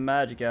some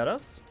magic at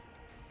us.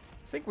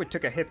 I think we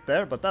took a hit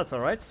there, but that's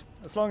alright.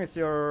 As long as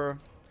you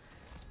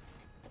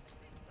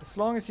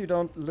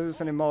don't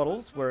lose any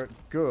models, we're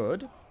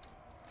good.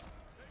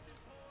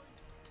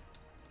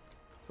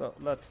 So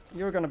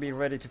you're gonna be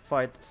ready to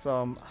fight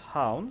some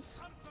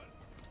hounds.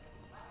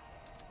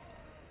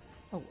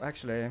 Oh,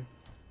 actually,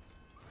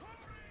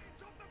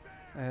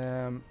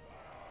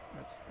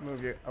 let's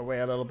move you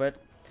away a little bit,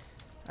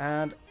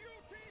 and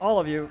all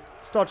of you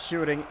start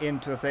shooting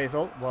into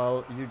Azazel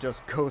while you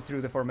just go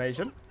through the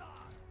formation.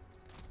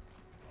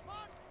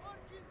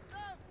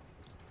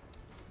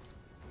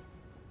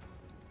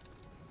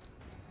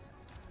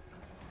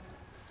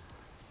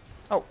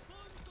 Oh,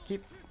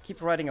 keep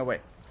riding away.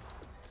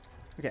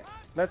 Okay,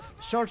 let's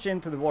charge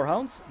into the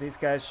warhounds. These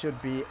guys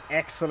should be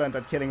excellent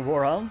at killing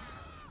warhounds.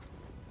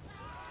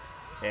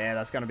 Yeah,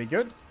 that's gonna be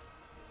good.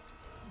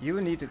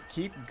 You need to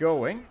keep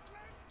going.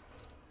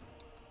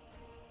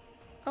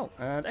 Oh,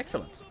 and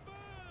excellent.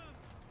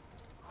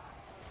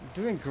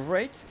 Doing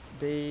great.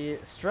 The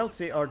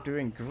Streltsy are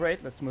doing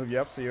great. Let's move you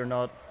up so you're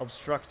not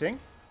obstructing.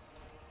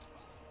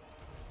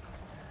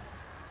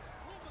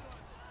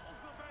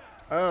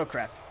 Oh,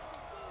 crap.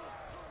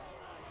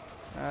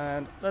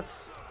 And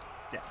let's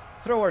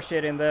throw our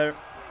shit in there.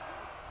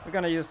 We're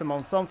gonna use them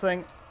on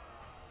something.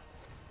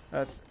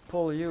 Let's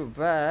pull you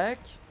back.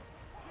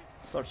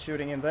 Start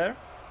shooting in there.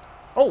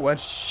 Oh, and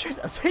shit,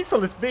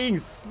 Azazel is being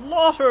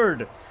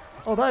slaughtered!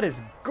 Oh, that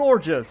is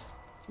gorgeous!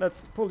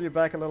 Let's pull you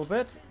back a little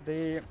bit.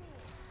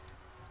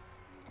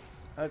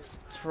 Let's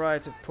try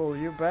to pull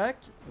you back.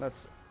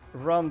 Let's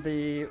run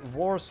the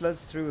war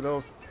sleds through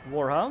those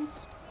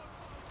warhounds.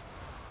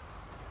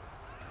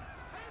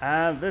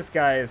 And this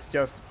guy is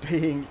just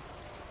being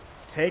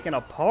taken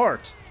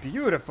apart.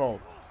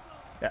 Beautiful.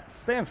 Yeah,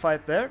 stay and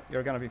fight there.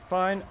 You're gonna be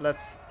fine.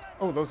 Let's...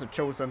 Oh, those are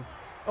chosen.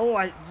 Oh,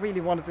 I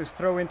really wanted to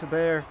throw into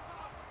there.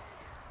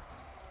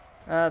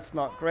 That's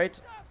not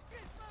great.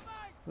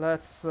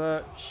 Let's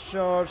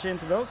charge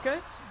into those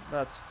guys.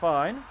 That's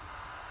fine.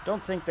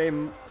 Don't think they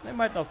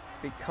might not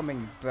be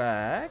coming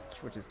back,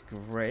 which is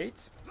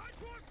great.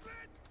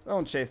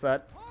 Don't chase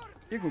that.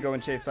 You can go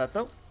and chase that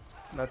though.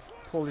 Let's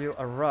pull you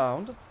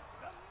around.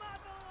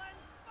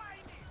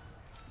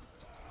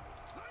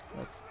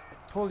 Let's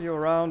pull you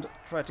around.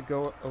 Try to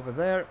go over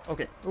there.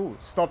 Okay. Ooh,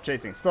 stop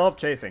chasing. Stop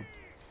chasing.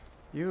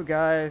 You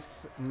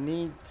guys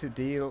need to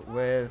deal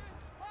with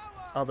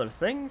other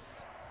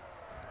things.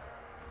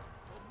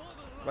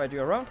 Ride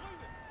you around.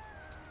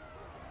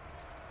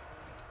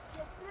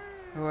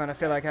 Oh, and I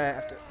feel like I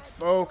have to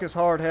focus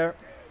hard here.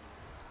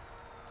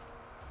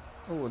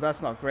 Oh,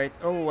 that's not great.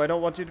 Oh, I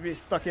don't want you to be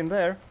stuck in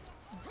there.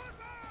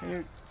 Can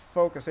you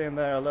focus in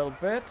there a little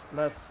bit?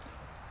 Let's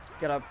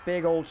get a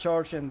big old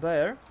charge in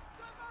there.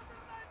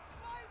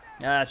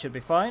 That should be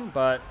fine,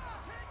 but...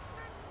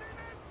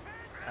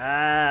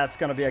 it's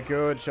gonna be a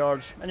good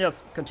charge. And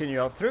just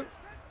continue out through.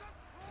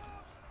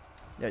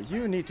 Yeah,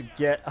 you need to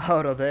get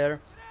out of there.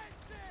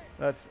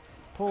 Let's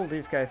pull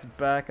these guys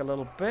back a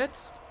little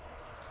bit.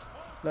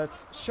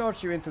 Let's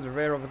charge you into the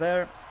rear over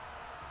there.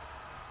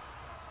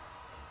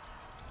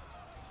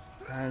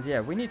 And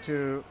yeah, we need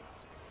to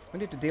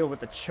deal with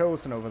the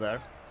chosen over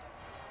there.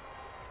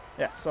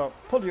 Yeah, so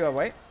pull you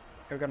away.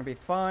 You're gonna be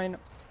fine.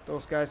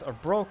 Those guys are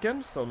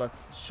broken, so let's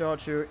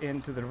charge you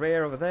into the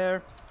rear over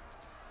there.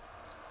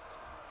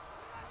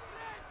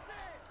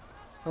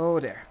 Oh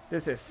dear,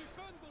 this is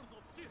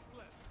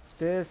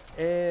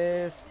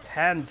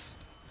tense.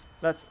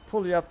 Let's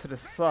pull you up to the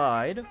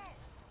side.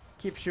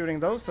 Keep shooting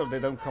those so they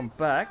don't come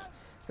back.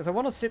 Because I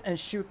want to sit and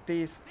shoot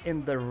these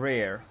in the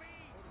rear.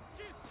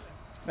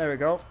 There we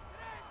go.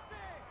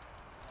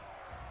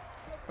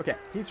 Okay,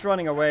 he's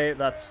running away.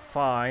 That's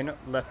fine.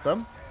 Let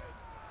them.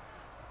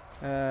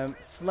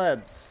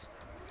 Sleds.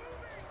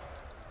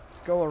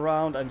 Go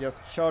around and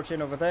just charge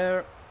in over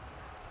there.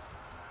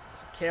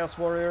 Chaos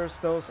Warriors,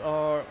 those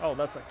are... Oh,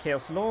 that's a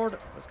Chaos Lord.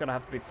 That's gonna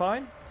have to be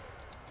fine.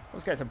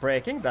 Those guys are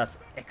breaking. That's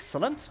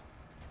excellent.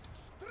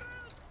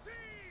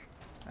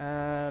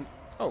 And...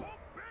 Oh.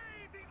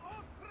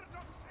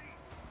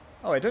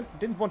 Oh, I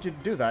didn't want you to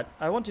do that.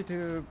 I want you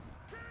to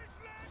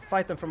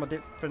fight them from a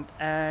different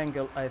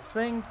angle, I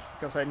think.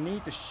 Because I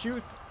need to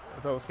shoot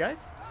those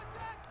guys.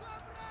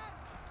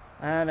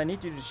 And I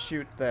need you to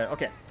shoot there.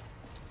 Okay.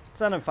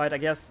 Stand and fight, I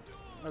guess.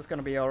 That's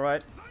gonna be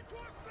alright.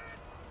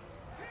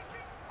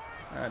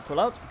 Pull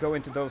out. Go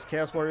into those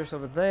Chaos Warriors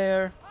over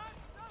there.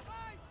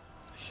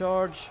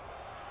 Charge.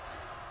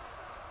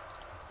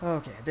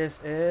 Okay, this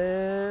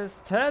is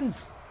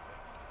tense.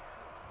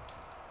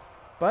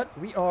 But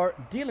we are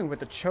dealing with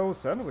the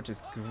Chosen, which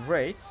is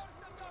great.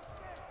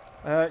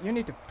 You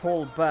need to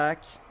pull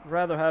back.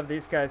 Rather have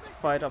these guys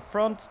fight up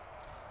front.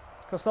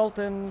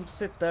 Kostaltyn,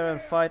 sit there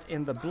and fight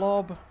in the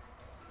blob.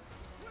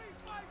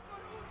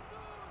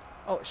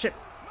 Oh shit,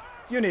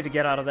 you need to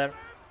get out of there.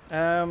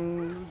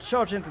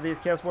 Charge into these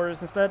Chaos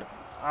Warriors instead.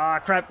 Ah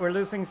crap, we're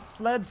losing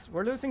sleds.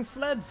 We're losing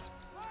sleds.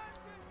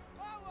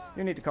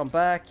 You need to come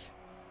back.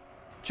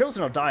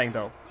 Chosen are dying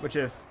though, which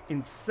is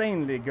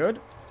insanely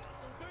good.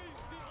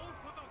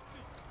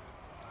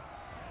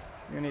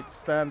 You need to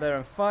stand there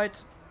and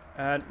fight.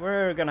 And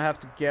we're gonna have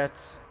to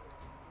get...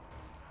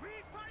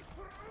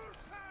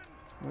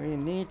 We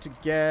need to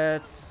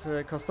get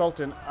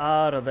Kostaltyn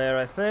out of there,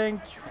 I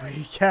think.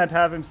 We can't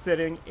have him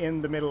sitting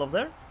in the middle of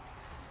there.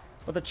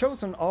 But the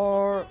Chosen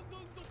are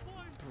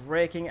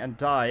breaking and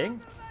dying.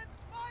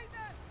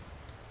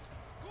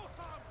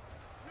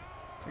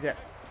 Okay,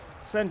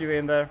 send you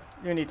in there.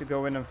 You need to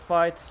go in and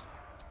fight.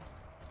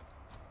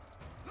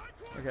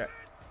 Okay.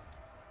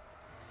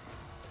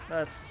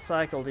 Let's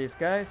cycle these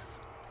guys.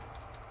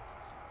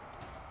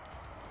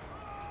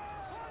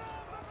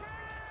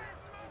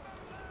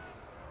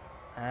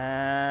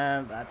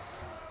 And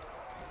that's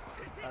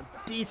a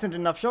decent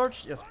enough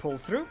charge. Just pull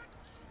through.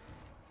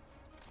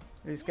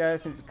 These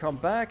guys need to come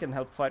back and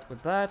help fight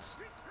with that.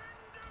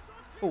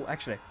 Oh,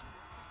 actually,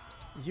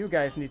 you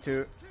guys need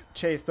to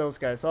chase those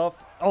guys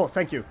off. Oh,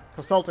 thank you.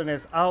 Kostaltyn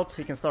is out.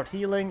 He can start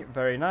healing.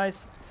 Very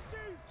nice.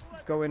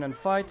 Go in and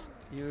fight.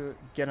 You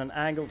get an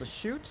angle to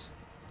shoot.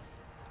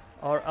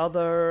 Our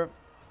other...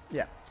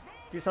 Yeah.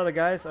 These other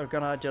guys are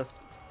gonna just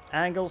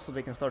angle so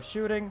they can start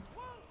shooting.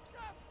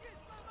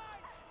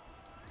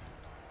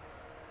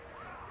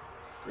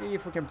 See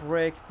if we can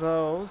break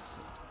those.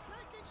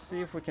 See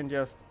if we can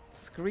just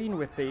screen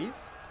with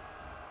these.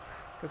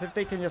 Because if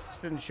they can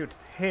just shoot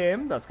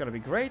him, that's gonna be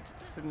great.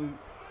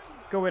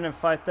 Go in and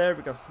fight there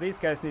because these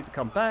guys need to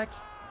come back.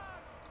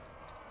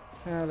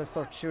 Let's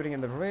start shooting in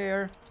the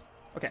rear.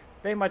 Okay,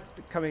 they might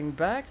be coming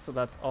back, so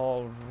that's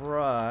all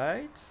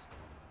right.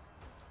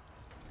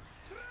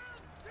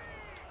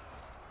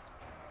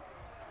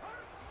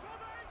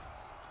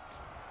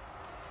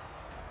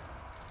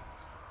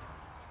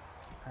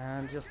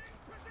 And just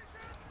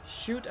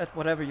shoot at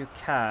whatever you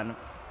can.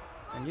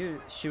 And you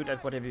shoot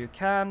at whatever you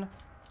can.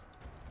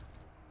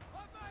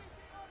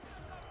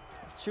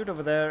 Shoot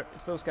over there.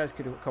 If those guys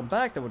could come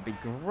back, that would be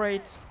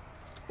great.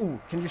 Ooh,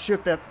 can you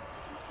shoot that?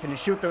 Can you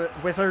shoot the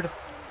wizard?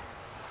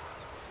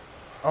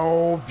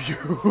 Oh,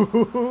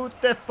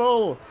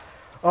 beautiful!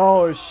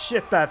 Oh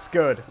shit, that's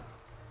good.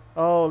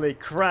 Holy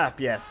crap,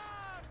 yes.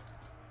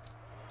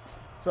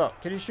 So,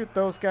 can you shoot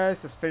those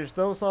guys? Just finish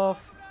those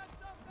off.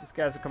 These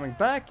guys are coming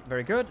back.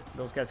 Very good.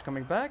 Those guys are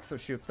coming back, so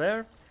shoot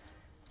there.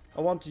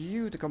 I want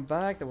you to come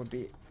back. That would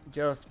be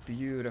just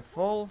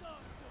beautiful.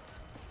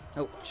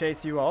 Oh,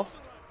 chase you off.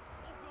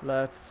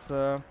 Let's...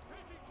 I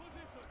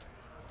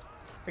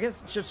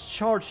guess just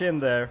charge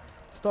in there.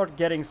 Start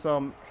getting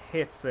some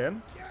hits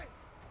in.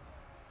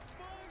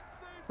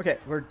 Okay,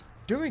 we're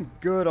doing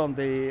good on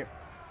the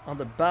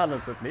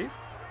balance at least.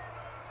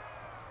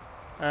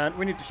 And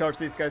we need to charge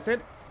these guys in.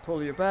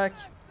 Pull you back.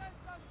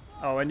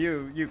 Oh, and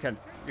you can't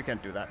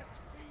do that.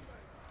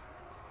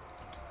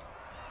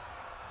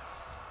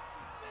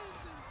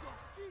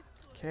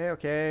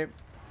 Okay.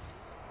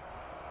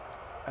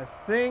 I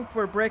think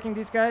we're breaking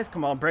these guys.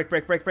 Come on, break.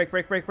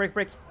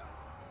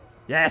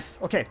 Yes!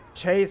 Okay,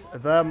 chase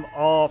them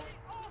off.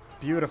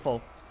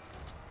 Beautiful.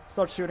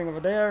 Start shooting over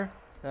there.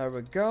 There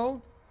we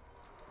go.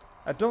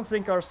 I don't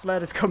think our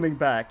sled is coming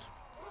back.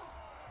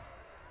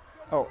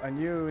 Oh,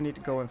 and you need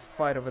to go and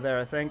fight over there,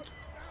 I think.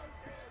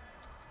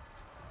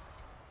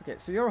 Okay,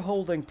 so you're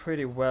holding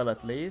pretty well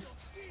at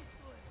least.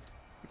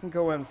 You can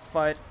go and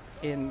fight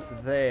in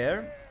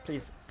there.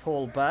 Please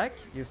pull back.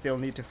 You still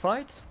need to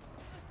fight.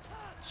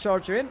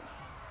 Charge you in.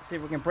 See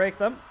if we can break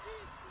them.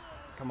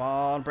 Come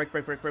on, break.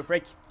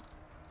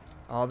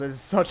 Oh, this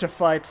is such a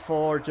fight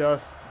for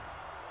just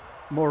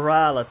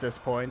morale at this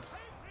point.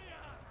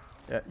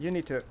 Yeah, you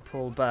need to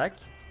pull back.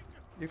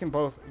 You can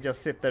both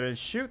just sit there and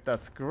shoot.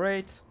 That's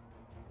great.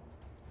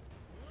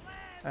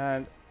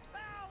 And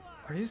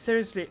are you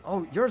seriously?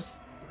 Oh, yours.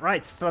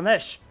 Right,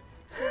 Slanesh.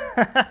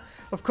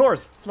 Of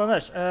course,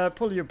 Slanesh.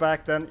 Pull you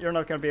back then. You're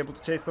not going to be able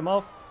to chase them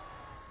off.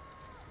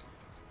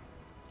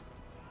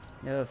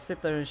 Yeah,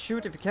 sit there and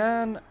shoot if you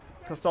can.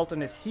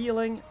 Kostaltyn is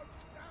healing.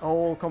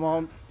 Oh, come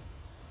on.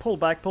 Pull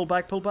back.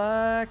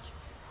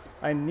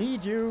 I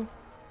need you.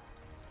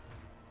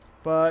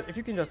 But if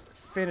you can just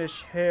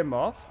finish him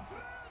off.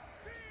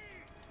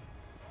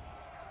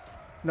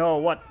 No,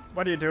 what?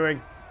 What are you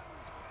doing?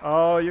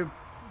 Oh, you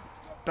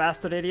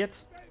bastard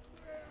idiots.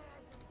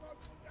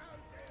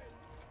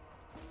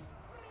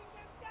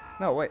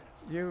 No, wait.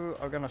 You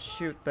are gonna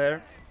shoot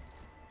there.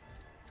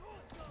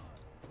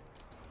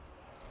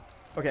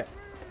 Okay.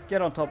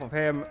 Get on top of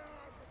him.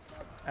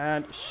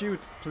 And shoot,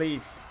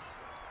 please.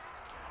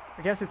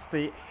 I guess it's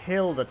the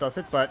hill that does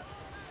it, but...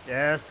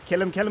 Yes,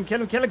 kill him.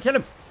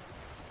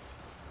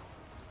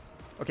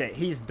 Okay,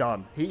 he's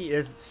done. He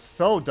is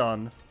so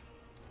done.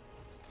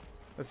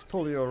 Let's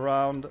pull you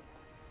around.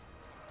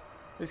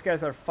 These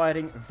guys are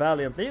fighting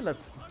valiantly.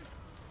 Let's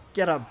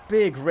get a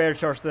big rear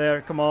charge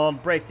there. Come on,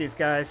 break these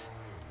guys.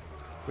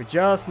 We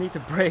just need to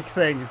break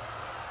things.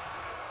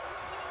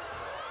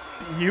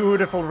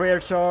 Beautiful rear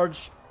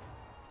charge.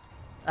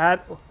 And...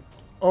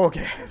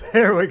 okay,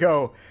 there we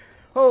go.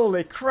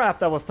 Holy crap,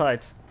 that was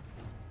tight.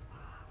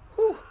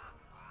 Whew.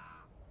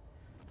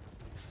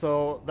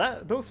 So,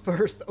 those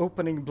first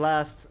opening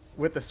blasts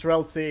with the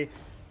Streltsy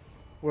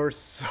were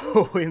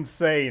so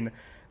insane.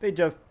 They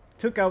just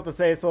took out the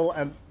Azazel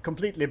and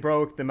completely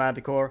broke the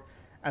Manticore,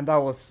 and that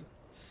was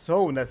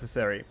so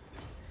necessary.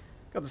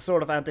 Got the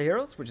Sword of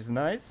Anti-Heroes, which is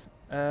nice.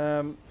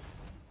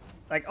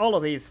 Like all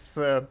of these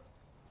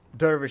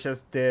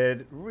dervishes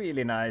did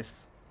really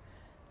nice.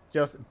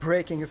 Just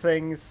breaking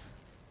things.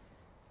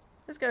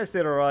 These guys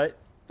did alright.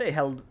 They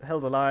held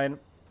the line.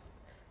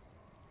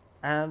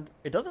 And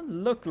it doesn't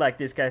look like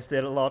these guys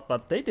did a lot,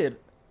 but they did.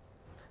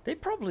 They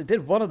probably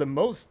did one of the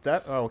most...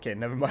 oh, okay,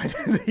 never mind.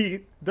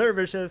 The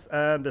dervishes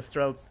and the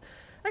Strelts.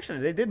 Actually,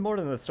 they did more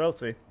than the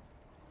Streltsy.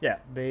 Yeah,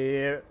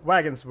 the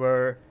wagons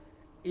were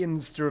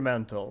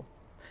instrumental.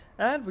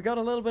 And we got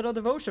a little bit of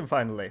devotion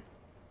finally.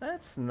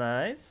 That's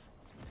nice.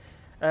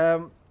 I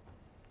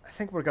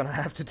think we're gonna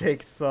have to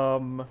take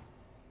some...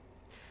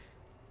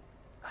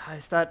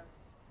 Is that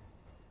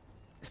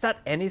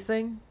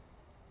anything?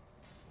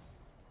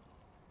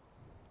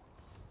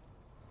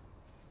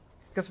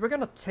 Because we're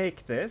gonna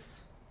take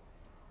this.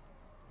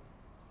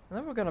 And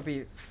then we're gonna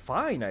be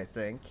fine, I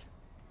think.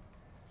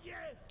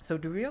 So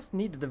do we just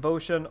need the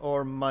devotion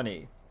or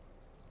money?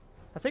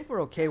 I think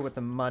we're okay with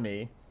the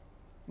money.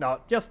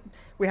 No, just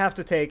we have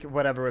to take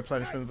whatever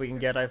replenishment we can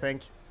get, I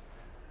think.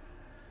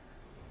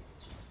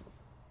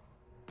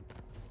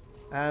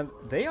 And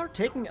they are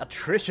taking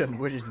attrition,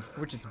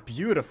 which is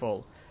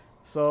beautiful.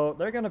 So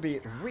they're gonna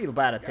be real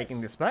bad at taking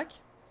this back.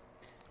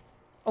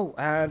 Oh,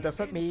 and does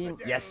that mean...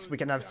 yes, we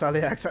can have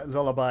Saliak's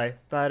Lullaby.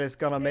 That is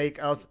gonna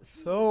make us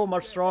so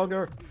much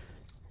stronger.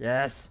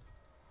 Yes.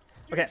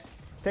 Okay,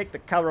 take the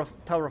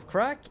Tower of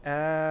Crack,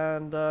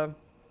 and...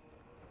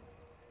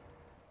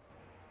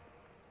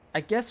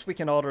 I guess we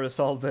can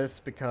auto-resolve this,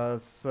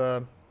 because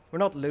we're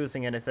not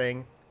losing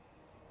anything.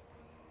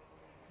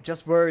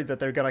 Just worried that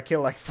they're gonna kill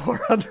like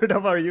 400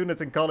 of our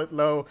units and call it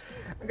low.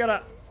 I'm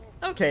gonna...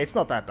 okay, it's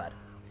not that bad.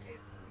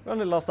 We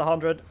only lost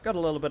 100, got a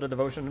little bit of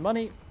devotion and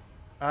money.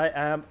 I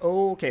am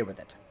okay with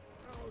it.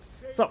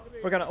 So,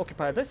 we're gonna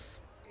occupy this.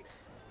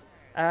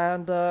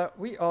 And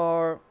we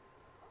are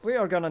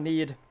gonna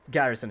need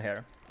garrison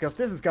here. Because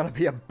this is gonna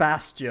be a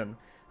bastion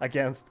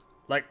against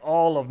like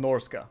all of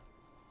Norska.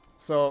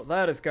 So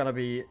that is gonna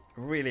be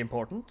really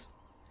important.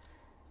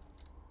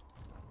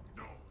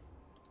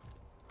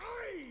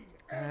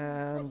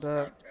 And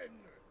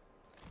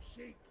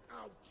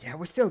yeah,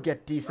 we still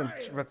get decent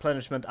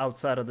replenishment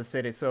outside of the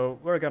city, so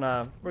we're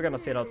gonna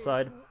sit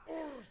outside.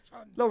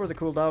 Lower the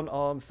cooldown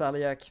on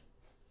Saliak,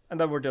 and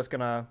then we're just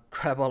gonna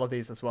grab all of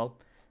these as well,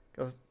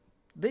 because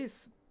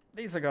these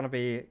are gonna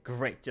be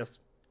great. Just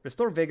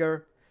restore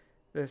vigor.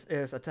 This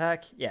is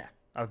attack, yeah,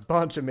 a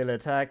bunch of melee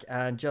attack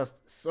and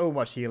just so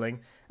much healing,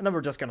 and then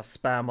we're just gonna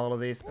spam all of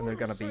these, and they're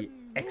gonna be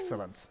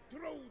excellent.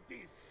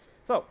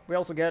 So we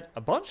also get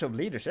a bunch of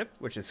leadership,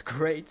 which is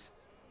great,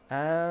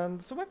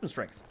 and some weapon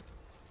strength.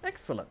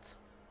 Excellent.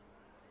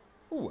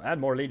 Ooh,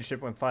 and more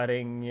leadership when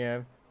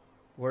fighting.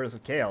 Warriors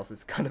of Chaos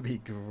is gonna be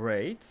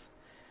great.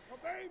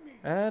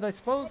 And I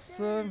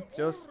suppose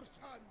just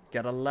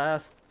get a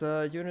last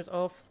unit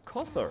of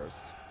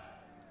kossars.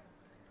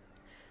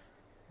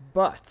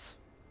 But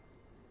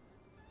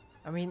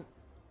I mean,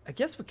 I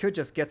guess we could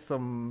just get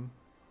some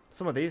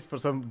of these for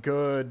some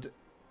good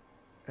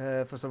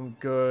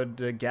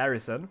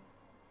garrison.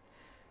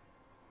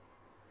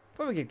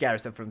 But we get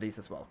garrison from these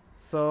as well.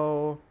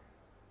 So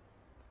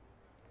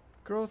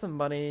growth and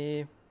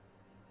money.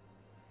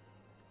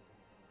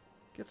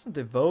 Get some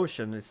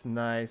devotion is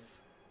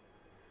nice.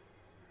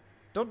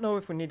 Don't know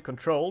if we need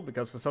control,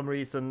 because for some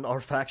reason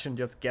our faction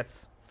just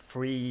gets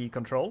free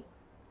control.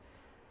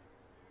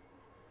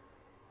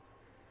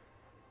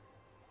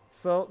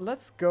 So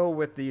let's go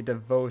with the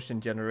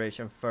devotion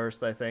generation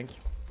first, I think.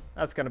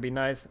 That's gonna be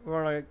nice. We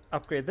wanna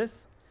upgrade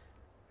this.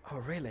 Oh,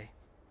 really?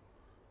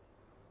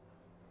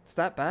 Is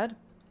that bad?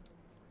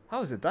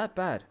 How is it that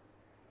bad?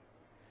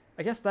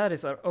 I guess that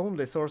is our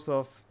only source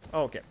of...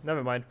 oh, okay,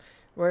 never mind.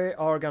 We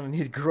are gonna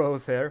need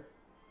growth here.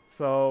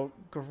 So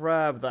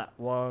grab that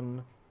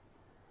one.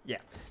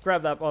 Yeah,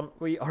 grab that one.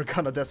 We are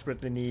gonna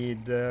desperately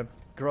need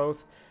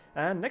growth.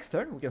 And next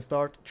turn we can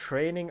start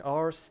training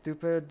our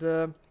stupid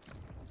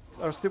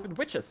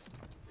witches.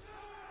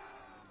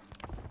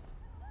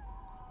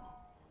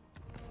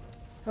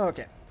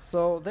 Okay,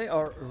 so they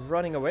are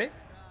running away,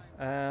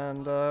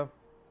 and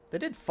they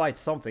did fight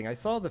something. I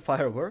saw the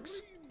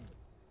fireworks.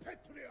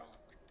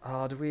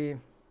 Do we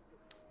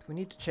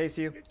need to chase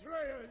you?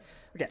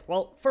 Okay,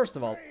 well, first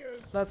of all,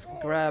 let's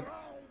grab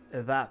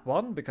that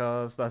one,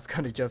 because that's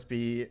gonna just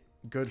be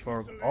good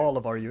for all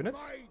of our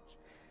units.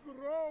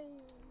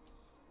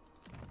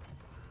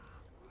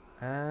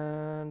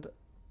 And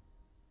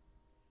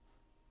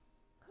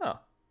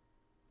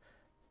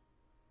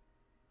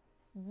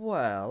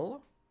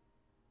Well,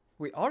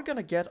 we are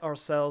gonna get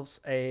ourselves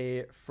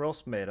a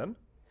Frost Maiden.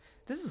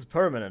 This is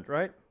permanent,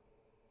 right?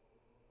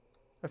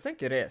 I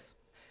think it is.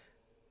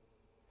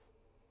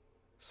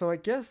 So I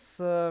guess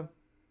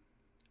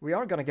we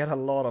are gonna get a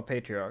lot of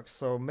patriarchs,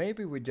 so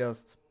maybe we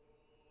just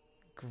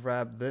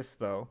grab this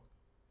though.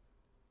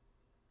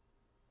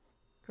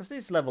 Because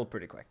these level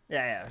pretty quick.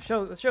 Yeah,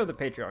 show the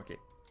patriarchy.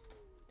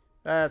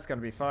 That's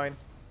gonna be fine.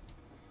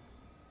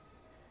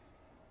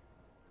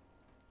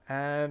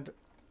 And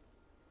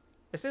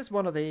is this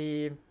one of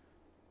the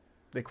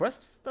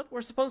quests that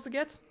we're supposed to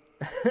get?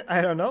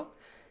 I don't know.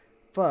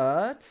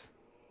 But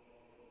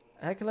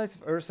Acolytes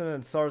of Ursun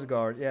and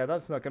Sarsgaard, yeah,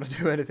 that's not gonna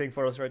do anything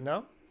for us right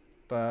now.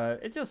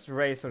 But it just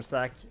raised or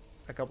sack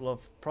a couple of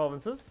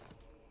provinces.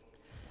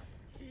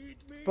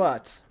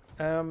 But,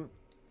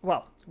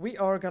 well, we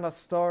are gonna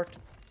start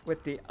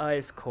with the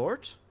Ice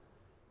Court.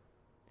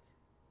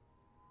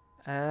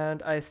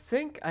 And I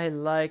think I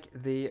like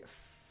the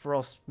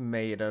Frost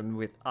Maiden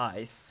with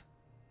Ice.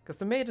 Because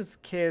the Maiden's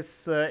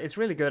Kiss is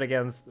really good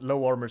against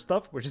low armor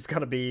stuff, which is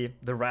gonna be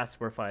the rats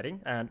we're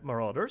fighting, and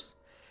Marauders.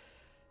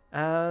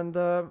 And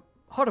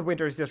Heart of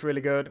Winter is just really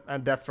good,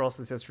 and Death Frost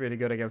is just really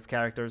good against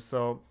characters,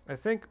 so I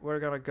think we're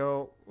gonna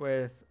go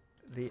with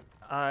the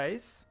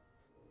Ice.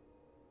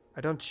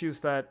 I don't choose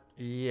that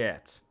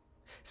yet.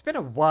 It's been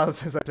a while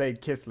since I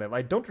played Kislev.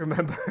 I don't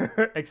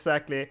remember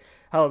exactly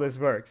how this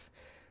works.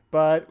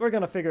 But we're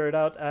gonna figure it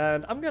out,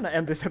 and I'm gonna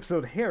end this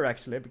episode here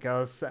actually,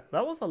 because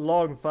that was a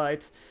long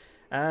fight,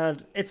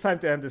 and it's time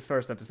to end this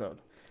first episode.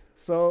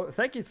 So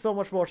thank you so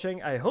much for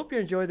watching. I hope you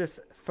enjoyed this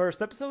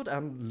first episode,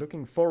 and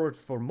looking forward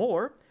for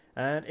more.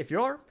 And if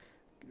you are,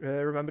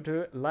 remember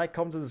to like,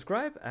 comment, and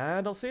subscribe,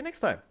 and I'll see you next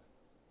time.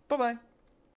 Bye bye.